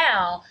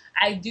now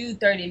I do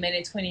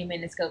 30-minute,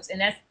 20-minute scopes,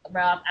 and that's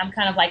I'm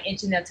kind of like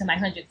inching up to my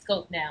 100th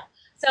scope now.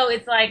 So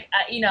it's like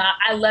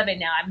I love it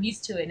now. I'm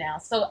used to it now.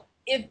 So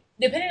if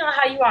depending on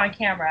how you are on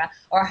camera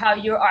or how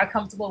you are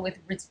comfortable with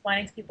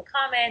responding to people's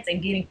comments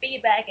and getting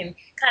feedback and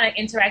kind of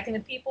interacting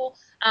with people,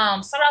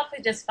 start off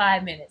with just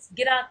 5 minutes.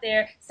 Get out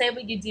there, say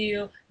what you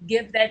do,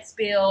 give that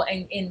spiel,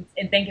 and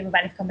thank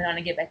everybody for coming on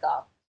and get back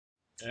off.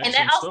 Excellent. And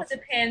that also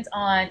depends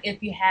on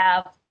if you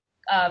have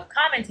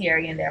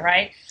commentary in there,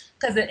 right?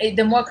 Because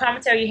the more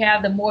commentary you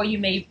have, the more you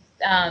may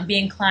be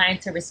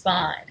inclined to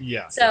respond.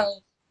 Yeah. So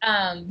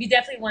you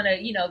definitely want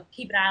to,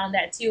 keep an eye on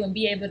that too, and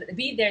be able to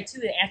be there too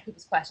to answer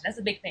people's questions. That's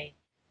a big thing.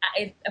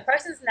 If a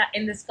person's not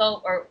in the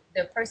scope, or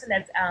the person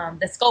that's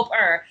the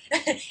scoper,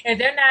 if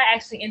they're not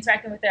actually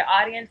interacting with their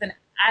audience, then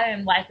I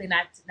am likely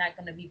not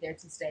going to be there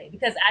to stay,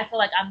 because I feel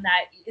like I'm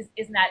not.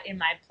 It's not in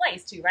my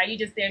place too, right? You're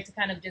just there to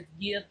kind of just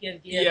give.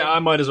 Yeah, I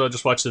might as well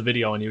just watch the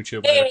video on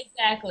YouTube.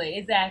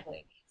 Exactly.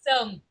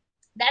 So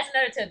that's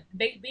another tip.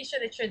 Be sure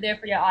that you're there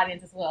for your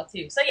audience as well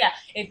too. So yeah,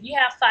 if you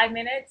have 5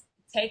 minutes,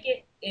 take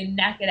it and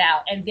knock it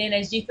out. And then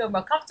as you feel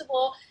more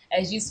comfortable,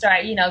 as you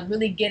start,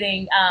 really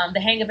getting the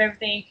hang of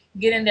everything,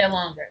 get in there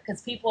longer.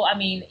 Because people,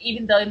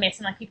 even though it may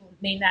seem like people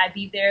may not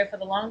be there for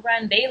the long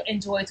run, they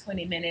enjoy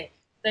 20-minute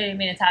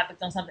 30-minute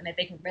topics on something that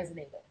they can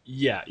resonate with.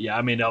 Yeah, yeah.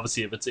 I mean,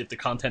 obviously, if the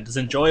content is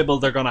enjoyable,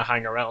 they're gonna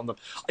hang around them.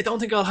 I don't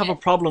think I'll have a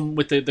Yes. problem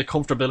with the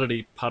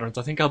comfortability patterns.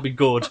 I think I'll be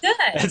good. Well,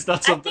 good. It's not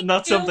I something think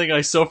not you. something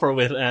I suffer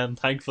with,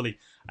 thankfully.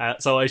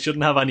 So I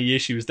shouldn't have any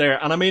issues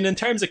there. And I mean, in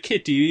terms of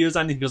kit, do you use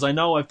anything? Because I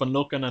know I've been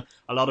looking at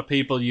a lot of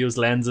people use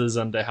lenses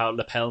and they have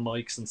lapel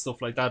mics and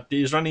stuff like that.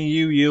 Is there anything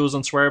you use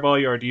and swear by,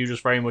 or do you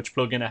just very much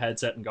plug in a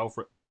headset and go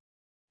for it?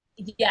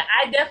 Yeah,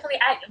 I definitely.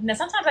 I now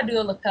sometimes I do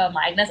a lapel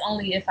mic. And that's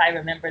only if I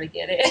remember to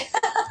get it.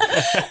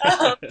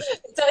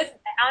 So it's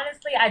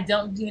honestly, I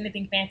don't do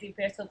anything fancy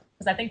because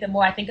I think the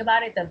more I think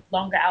about it, the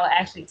longer I will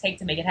actually take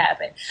to make it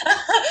happen.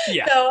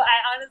 Yeah. So I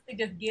honestly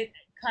just get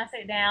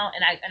content down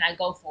and I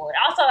go for it.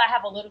 Also, I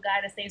have a little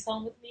guy that stays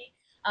home with me.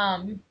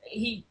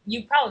 He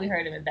you probably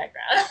heard him in the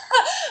background,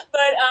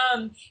 but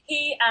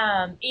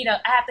I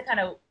have to kind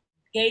of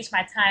gauge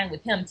my time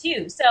with him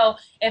too. So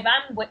if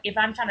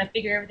I'm trying to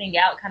figure everything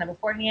out kind of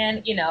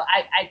beforehand,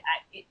 I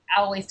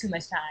always too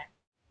much time.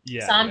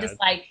 Yeah, So I'm yeah. just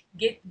like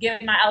get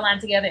my outline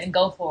together and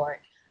go for it.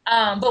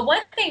 But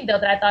one thing though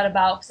that I thought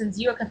about since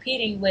you're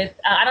competing with,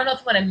 I don't know if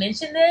you want to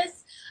mention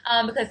this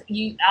because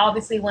you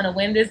obviously want to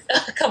win this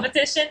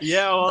competition,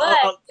 Yeah, well,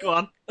 but go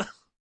on.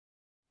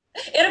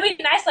 it'll be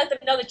nice to let them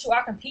know that you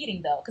are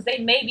competing though, because they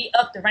maybe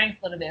up the ranks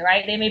a little bit,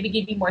 right? They maybe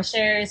give you more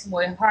shares,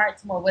 more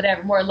hearts, more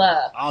whatever, more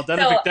love. Oh, So then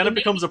it it may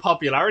becomes a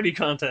popularity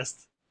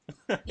contest.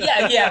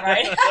 yeah, yeah,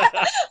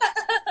 right.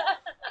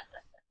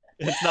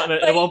 It's not.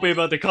 It But won't be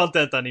about the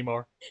content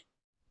anymore.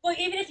 well,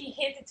 even if you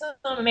hint it to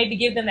them and maybe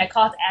give them that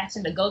call to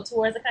action to go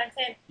towards the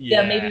content,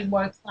 they'll maybe Yeah, be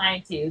more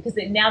inclined to. Because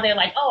now they're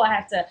like, oh,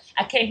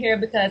 I came here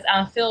because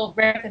Phil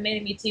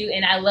recommended me to,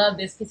 and I love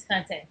this piece of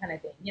content, kind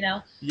of thing, you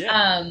know?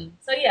 yeah.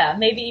 So yeah,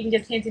 maybe even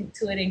just hinting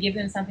to it and give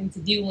them something to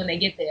do when they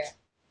get there.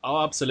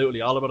 Oh,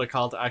 absolutely. All about a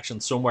call to action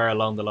somewhere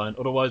along the line.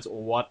 Otherwise,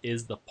 what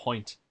is the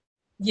point?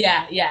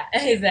 Yeah, yeah,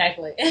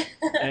 exactly.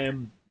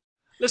 Um,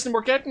 Listen,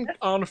 we're getting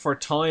on for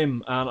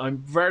time, and I'm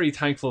very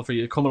thankful for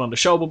you coming on the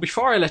show. But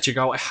before I let you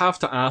go, I have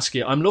to ask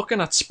you. I'm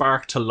looking at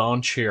Spark to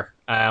launch here,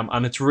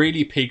 and it's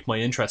really piqued my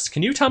interest.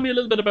 Can you tell me a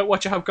little bit about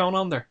what you have going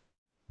on there?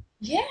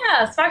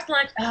 Yeah, Sparks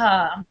launch.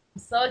 I'm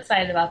so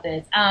excited about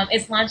this.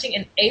 It's launching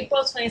in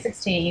April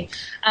 2016. So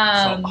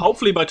Um,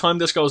 hopefully, by the time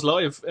this goes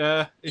live,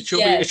 it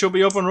yes. should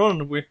be up and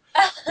running. We're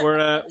what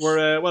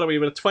are we?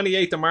 We're the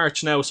 28th of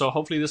March now, so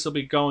hopefully this will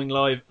be going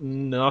live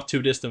in the not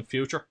too distant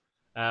future.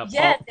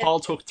 Yes, Paul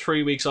took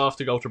 3 weeks off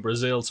to go to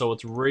Brazil, so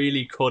it's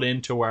really cut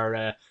into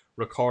our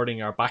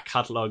recording, our back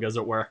catalogue, as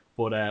it were.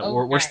 But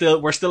oh, nice.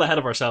 we're still ahead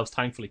of ourselves,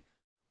 thankfully.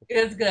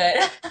 It's good.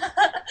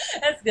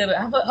 That's good.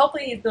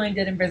 Hopefully he's doing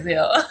good in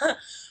Brazil.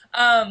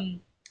 um,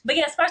 but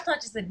yeah, Sparks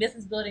Launch is a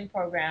business building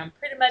program.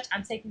 Pretty much,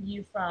 I'm taking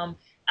you from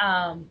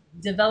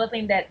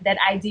developing that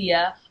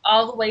idea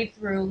all the way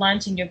through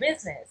launching your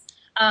business.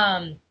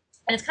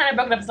 And it's kind of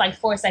broken up into like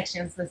four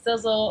sections: the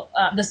sizzle,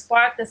 the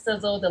spark, the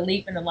sizzle, the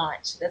leap, and the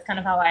launch. That's kind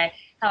of how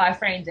I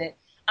framed it.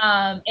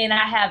 And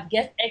I have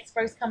guest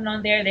experts coming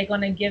on there. They're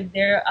going to give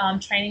their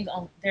training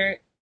on their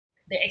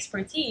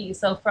expertise.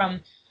 So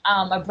from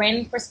a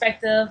branding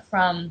perspective,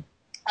 from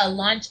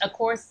a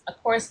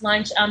course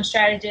launch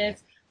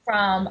strategist,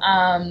 from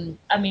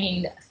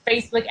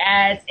Facebook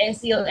ads,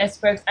 SEO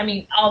experts. I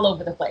mean, all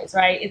over the place,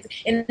 right?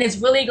 It's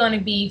really going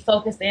to be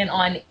focused in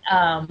on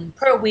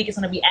per week. It's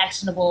going to be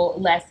actionable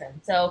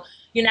lessons. So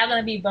you're not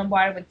going to be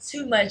bombarded with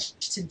too much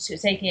to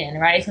take in,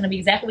 right? It's going to be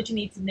exactly what you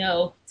need to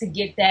know to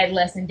get that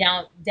lesson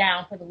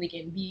down for the week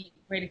and be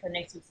ready for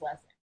next week's lesson.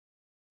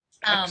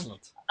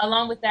 Excellent.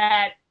 Along with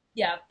that,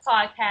 yeah,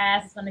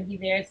 podcast is going to be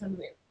there. It's going to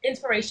be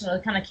inspirational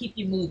to kind of keep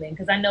you moving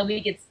because I know we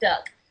get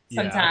stuck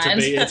Yeah,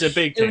 sometimes. it's a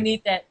big You thing.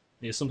 need that.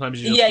 Yeah,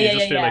 sometimes Yeah, you yeah, yeah,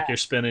 just feel like yeah.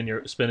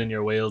 you're spinning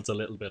your wheels a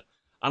little bit.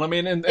 And I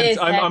mean, and I'm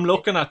Exactly.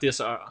 looking at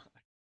this.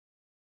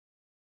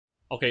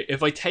 Okay,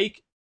 if I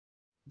take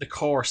the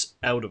course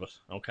out of it,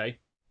 okay,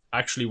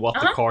 actually what the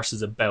Uh-huh. course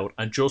is about,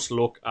 and just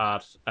look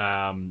at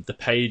the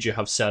page you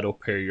have set up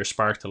here, your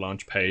Spark to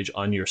Launch page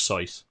on your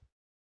site,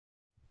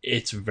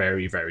 it's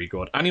very, very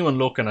good. Anyone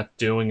looking at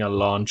doing a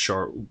launch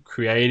or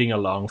creating a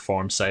long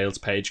form sales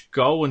page,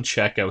 go and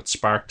check out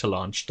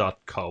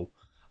sparktolaunch.co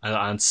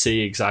and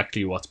see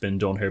exactly what's been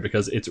done here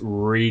because it's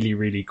really,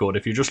 really good.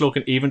 If you're just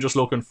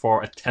looking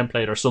for a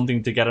template or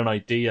something to get an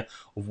idea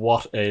of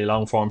what a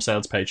long form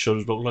sales page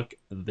should look like,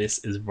 this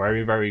is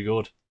very, very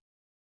good.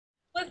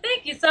 Well,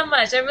 thank you so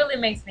much. It really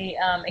makes me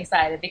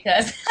excited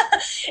because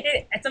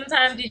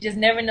sometimes you just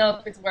never know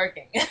if it's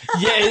working.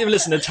 Yeah,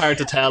 listen, it's hard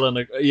to tell,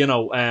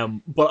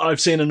 and but I've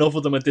seen enough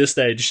of them at this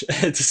stage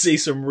to see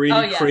some Oh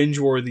really yeah.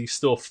 cringeworthy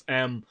stuff.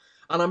 And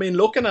I mean,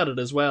 looking at it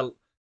as well,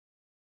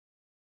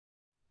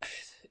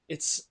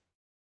 it's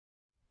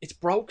it's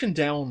broken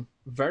down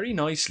very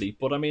nicely.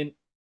 But I mean,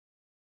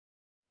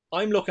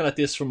 I'm looking at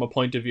this from a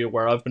point of view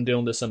where I've been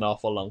doing this an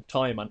awful long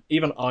time, and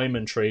even I'm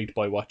intrigued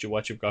by what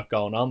you've got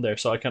going on there.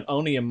 So I can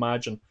only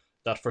imagine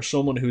that for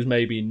someone who's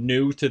maybe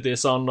new to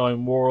this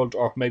online world,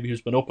 or maybe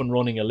who's been up and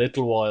running a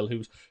little while,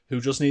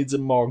 who just needs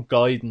more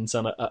guidance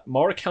and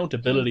more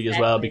accountability as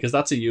well, Exactly. because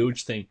that's a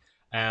huge thing.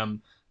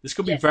 Um, This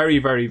could be Yes. very,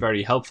 very,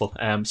 very helpful.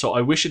 So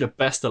I wish you the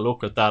best of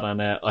luck at that,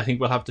 and I think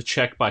we'll have to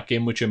check back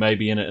in with you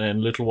maybe in a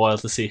little while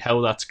to see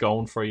how that's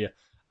going for you,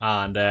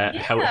 and Yeah,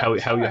 for how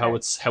sure.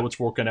 it's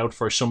working out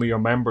for some of your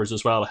members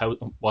as well. How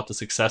what the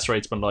success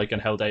rate's been like,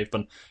 and how they've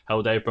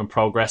been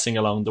progressing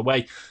along the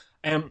way.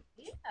 Um,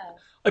 Yeah.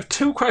 I've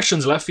two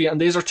questions left for you, and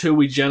these are two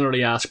we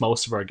generally ask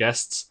most of our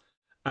guests.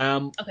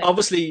 Okay.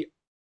 Obviously,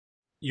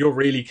 you're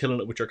really killing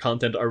it with your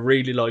content. I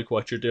really like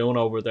what you're doing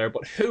over there.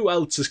 But who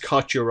else has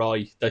caught your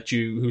eye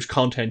whose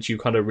content you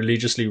kind of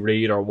religiously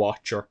read or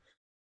watch or?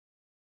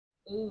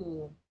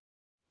 Ooh.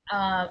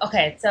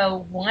 Okay,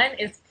 so one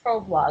is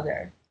Pro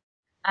Blogger.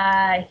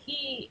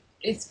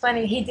 It's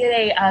funny, he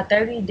did a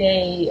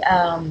 30-day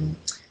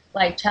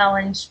like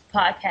challenge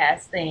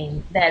podcast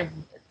thing that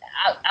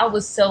I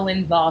was so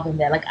involved in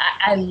that. Like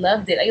I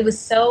loved it. It was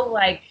so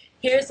like,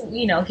 here's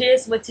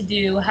what to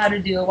do, how to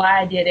do it, why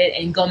I did it,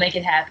 and go make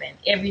it happen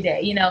every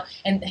day,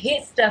 and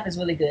his stuff is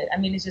really good. I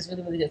mean, it's just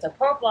really, really good. So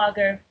Pro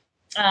Blogger,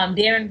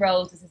 Darren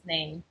Rose is his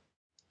name.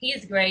 He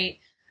is great.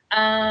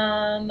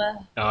 Um, Yeah,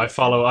 who's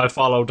I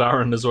follow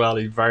Darren as well.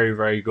 He's very,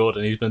 very good,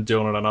 and he's been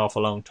doing it an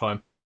awful long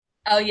time.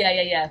 Oh yeah,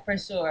 yeah, yeah, for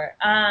sure.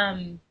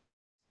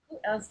 Who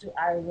else do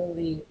I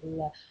really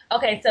love?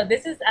 Okay, so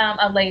this is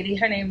a lady.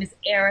 Her name is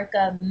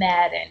Erica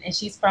Madden, and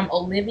she's from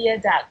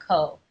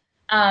Olivia.co.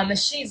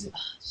 She's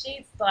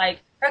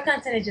like, her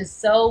content is just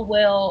so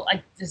well,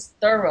 like just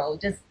thorough,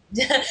 just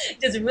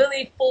just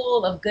really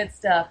full of good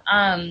stuff.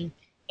 And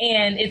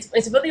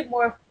it's really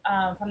more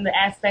from the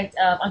aspect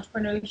of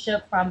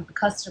entrepreneurship from the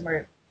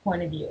customer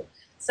point of view.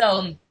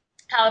 So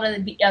how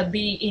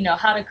to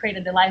how to create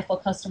a delightful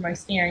customer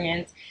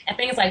experience and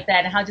things like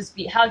that, and how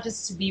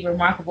just to be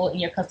remarkable in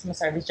your customer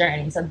service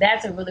journey. So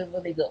that's a really,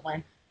 really good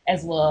one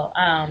as well,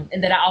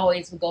 and that I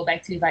always would go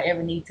back to if I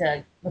ever need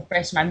to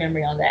refresh my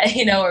memory on that,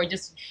 or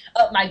just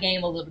up my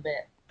game a little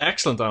bit.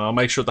 Excellent, and I'll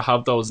make sure to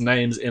have those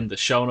names in the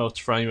show notes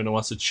for anyone who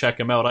wants to check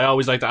them out. I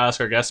always like to ask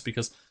our guests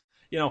because,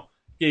 you know,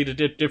 you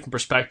get a different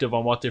perspective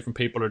on what different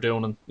people are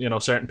doing, and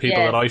certain people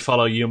that Yes. I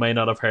follow you may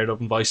not have heard of,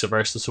 and vice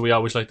versa. So we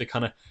always like to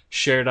kind of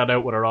share that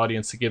out with our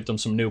audience to give them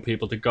some new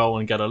people to go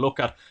and get a look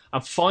at.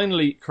 And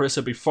finally,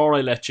 Carissa, before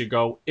I let you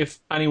go, if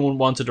anyone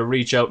wanted to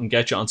reach out and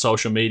get you on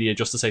social media,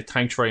 just to say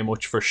thanks very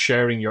much for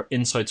sharing your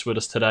insights with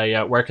us today,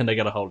 where can they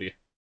get a hold of you?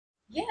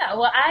 Yeah,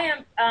 well,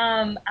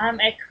 I'm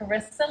at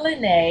Carissa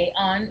Lene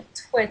on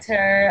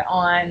Twitter,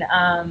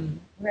 on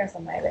where else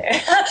am I there?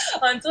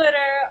 On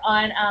Twitter,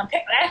 on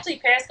actually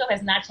Periscope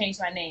has not changed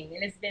my name,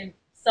 and it's been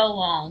so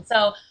long.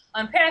 So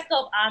on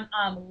Periscope,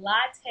 I'm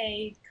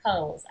Latte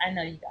Cuddles. I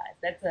know you guys,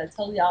 that's a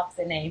totally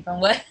opposite name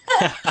from what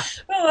from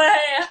what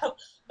I am,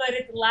 but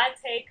it's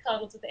Latte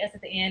Cuddles with the S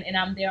at the end, and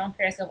I'm there on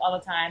Periscope all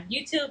the time.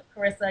 YouTube,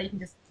 Carissa, you can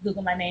just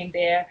Google my name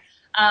there.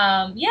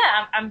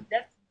 Yeah, I'm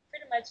that's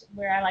pretty much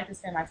where I like to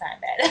spend my time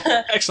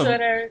at. Excellent.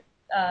 Twitter,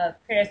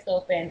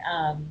 Periscope, and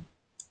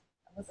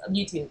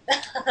YouTube.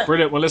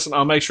 Brilliant. Well, listen,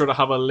 I'll make sure to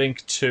have a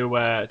link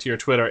to your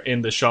Twitter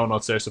in the show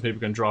notes there, so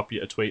people can drop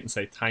you a tweet and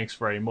say thanks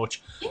very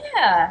much.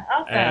 Yeah,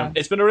 awesome.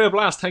 It's been a real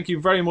blast. Thank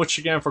you very much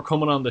again for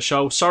coming on the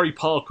show. Sorry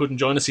Paul couldn't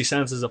join us. He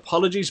sends his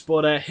apologies,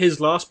 but his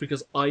loss,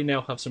 because I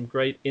now have some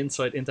great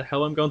insight into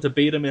how I'm going to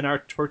beat him in our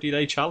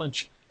 30-day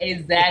challenge.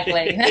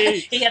 Exactly.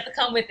 He has to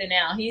come with it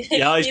now. Yeah, he's He's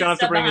going to have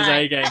to so bring his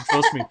A behind. game.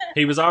 Trust me.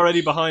 He was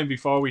already behind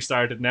before we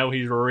started. Now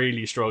he's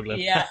really struggling.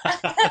 Yeah.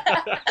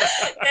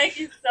 Thank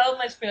you so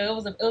much,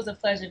 Phil. It was a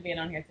pleasure being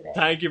on here today.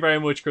 Thank you very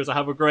much, Chris.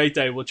 Have a great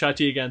day. We'll chat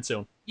to you again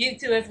soon. You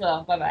too as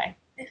well. Bye bye.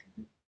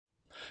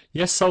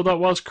 Yes, so that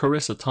was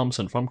Caressa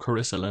Thompson from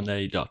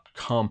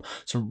CarissaLene.com.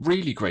 Some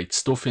really great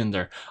stuff in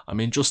there. I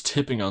mean, just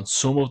tipping on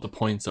some of the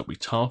points that we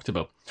talked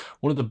about.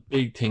 One of the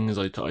big things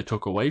I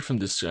took away from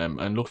this,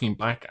 and looking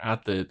back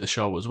at the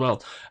show as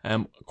well,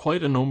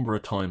 quite a number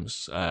of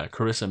times,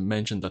 Carissa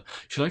mentioned that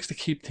she likes to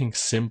keep things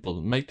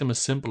simple, make them as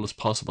simple as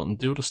possible, and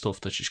do the stuff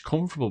that she's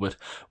comfortable with,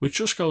 which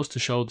just goes to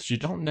show that you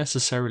don't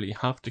necessarily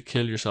have to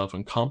kill yourself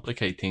and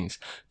complicate things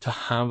to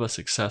have a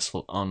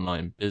successful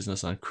online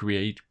business and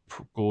create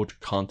good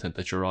content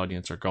that your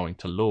audience are going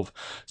to love.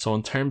 So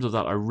in terms of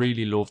that, I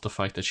really love the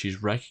fact that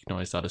she's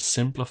recognized that, has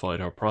simplified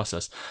her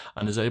process,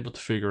 and is able to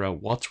figure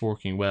out what's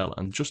working well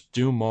and just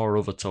do more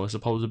of it. So I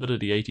suppose a bit of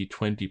the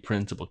 80-20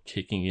 principle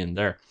kicking in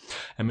there.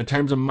 In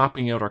terms of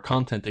mapping out her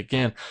content,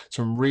 again,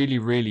 some really,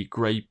 really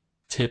great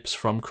tips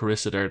from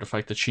Carissa there. The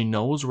fact that she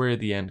knows where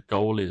the end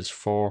goal is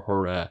for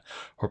her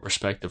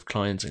prospective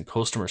clients and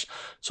customers,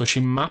 so she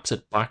maps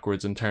it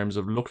backwards in terms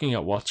of looking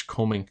at what's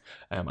coming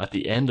at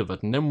the end of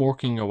it, and then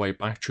working her way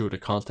back through the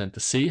content to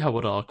see how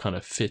it all kind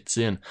of fits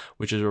in,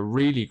 which is a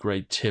really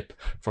great tip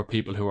for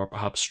people who are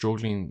perhaps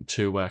struggling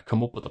to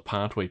come up with a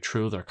pathway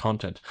through their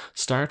content.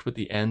 Start with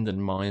the end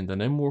in mind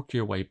and then work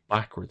your way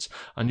backwards,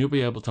 and you'll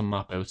be able to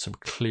map out some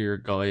clear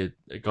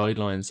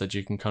guidelines that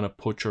you can kind of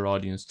put your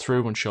audience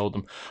through and show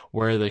them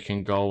where they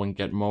can go and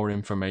get more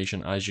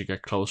information as you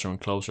get closer and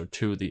closer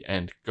to the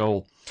end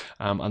goal.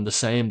 And the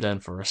same then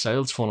for a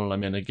sales funnel. I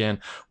mean,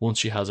 again, once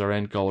she has her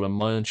end goal in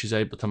mind, she's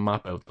able to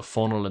map out the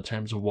funnel in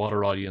terms of what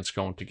her audience is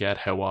going to get,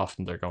 how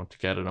often they're going to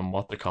get it, and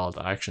what the call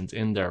to actions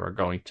in there are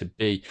going to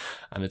be.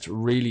 And it's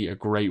really a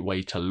great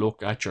way to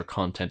look at your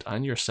content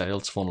and your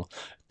sales funnel,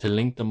 to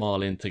link them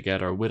all in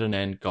together with an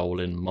end goal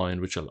in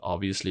mind, which will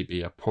obviously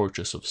be a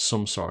purchase of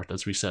some sort.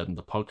 As we said in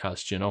the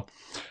podcast,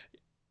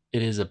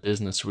 it is a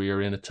business. We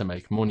are in it to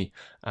make money.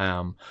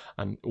 And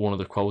one of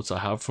the quotes I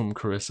have from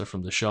Caressa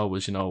from the show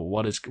was,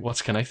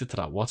 what's connected to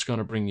that? What's going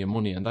to bring you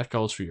money? And that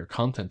goes for your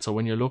content. So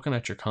when you're looking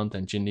at your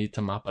content, you need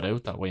to map it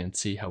out that way and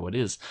see how it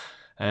is.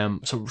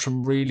 So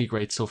some really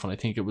great stuff, and I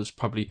think it was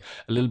probably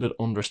a little bit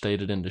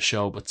understated in the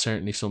show, but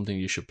certainly something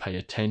you should pay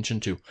attention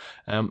to.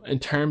 In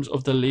terms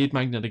of the lead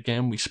magnet,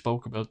 again, we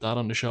spoke about that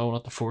on the show.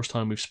 Not the first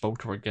time we've spoke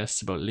to our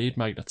guests about lead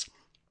magnets.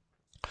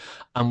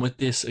 And with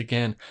this,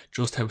 again,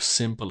 just how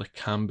simple it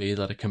can be,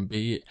 that it can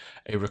be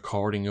a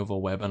recording of a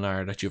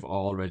webinar that you've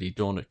already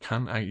done.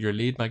 Your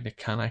lead magnet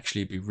can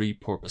actually be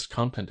repurposed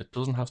content. It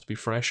doesn't have to be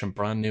fresh and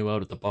brand new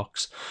out of the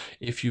box.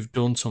 If you've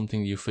done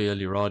something you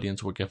feel your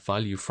audience will get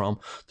value from,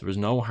 there is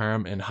no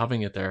harm in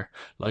having it there,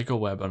 like a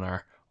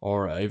webinar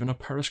or even a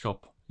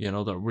Periscope,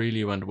 that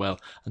really went well,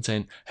 and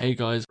saying, hey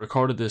guys,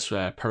 recorded this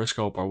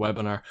Periscope or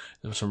webinar.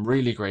 There was some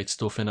really great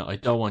stuff in it. I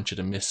don't want you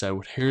to miss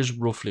out. Here's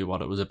roughly what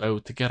it was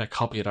about. To get a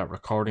copy of that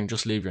recording,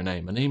 just leave your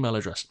name and email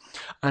address.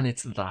 And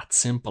it's that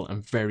simple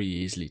and very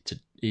easy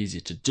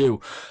to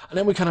do. And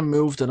then we kind of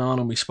moved it on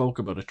and we spoke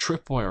about a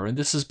tripwire. And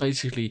this is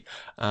basically,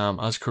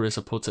 as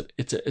Caressa puts it,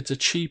 it's a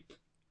cheap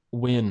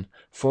win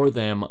for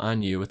them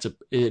and you. It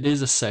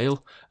is a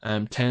sale,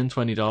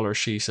 $10-$20,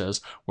 she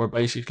says, where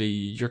basically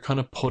you're kind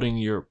of putting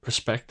your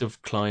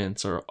prospective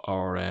clients or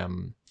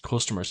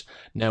customers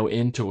now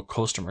into a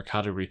customer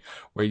category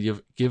where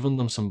you've given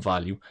them some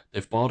value.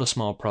 They've bought a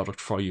small product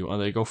for you, and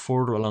they go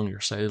further along your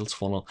sales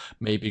funnel,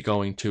 maybe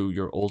going to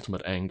your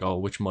ultimate end goal,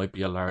 which might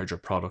be a larger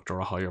product or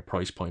a higher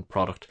price point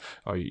product,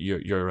 or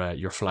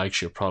your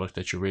flagship product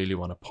that you really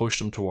want to push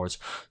them towards.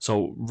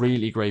 So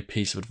really great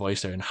piece of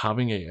advice there, and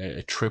having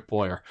a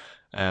tripwire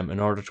in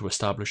order to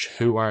establish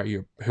who are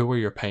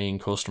your paying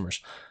customers.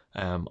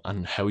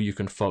 And how you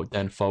can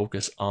then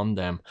focus on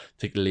them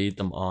to lead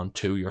them on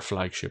to your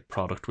flagship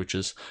product, which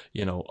is,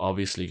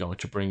 obviously going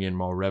to bring in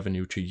more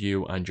revenue to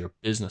you and your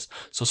business.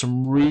 So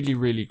some really,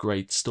 really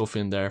great stuff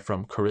in there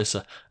from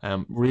Caressa.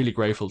 Really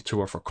grateful to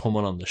her for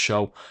coming on the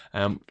show.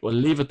 We'll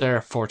leave it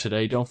there for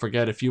today. Don't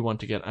forget, if you want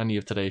to get any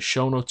of today's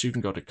show notes, you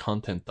can go to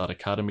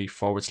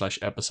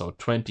content.academy/episode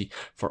 20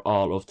 for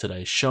all of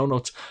today's show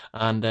notes.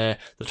 And the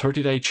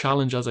 30-day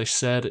challenge, as I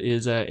said,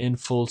 is in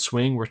full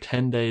swing. We're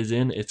 10 days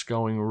in. It's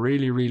going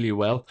really, really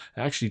well.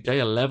 Actually, day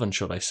 11,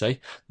 should I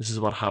say. This is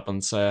what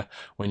happens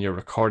when you're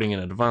recording in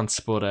advance.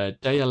 But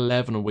day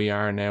 11, we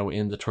are now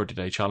in the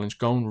 30-day challenge,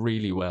 going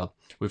really well.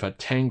 We've had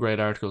 10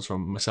 great articles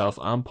from myself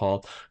and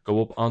Paul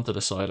go up onto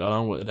the site,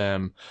 along with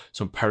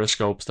some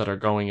Periscopes that are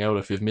going out.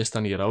 If you've missed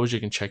any of those, you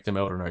can check them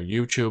out on our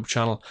YouTube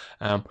channel.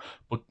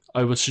 But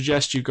I would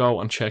suggest you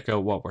go and check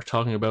out what we're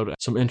talking about.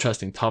 Some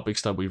interesting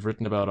topics that we've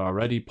written about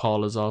already.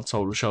 Paul has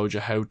also showed you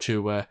how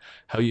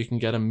you can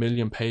get 1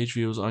 million page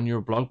views on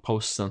your blog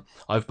posts, and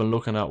I've been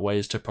looking at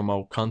ways to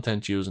promote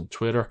content using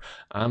Twitter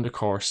and of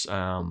course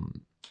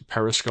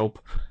Periscope.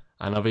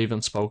 And I've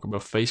even spoken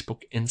about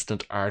Facebook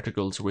instant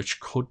articles, which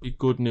could be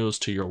good news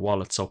to your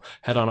wallet. So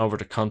head on over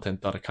to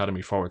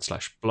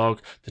content.academy/blog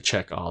to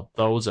check all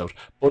those out.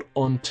 But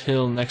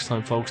until next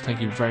time, folks,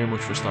 thank you very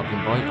much for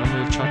stopping by, and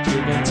we'll chat to you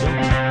again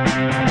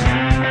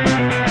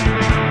soon.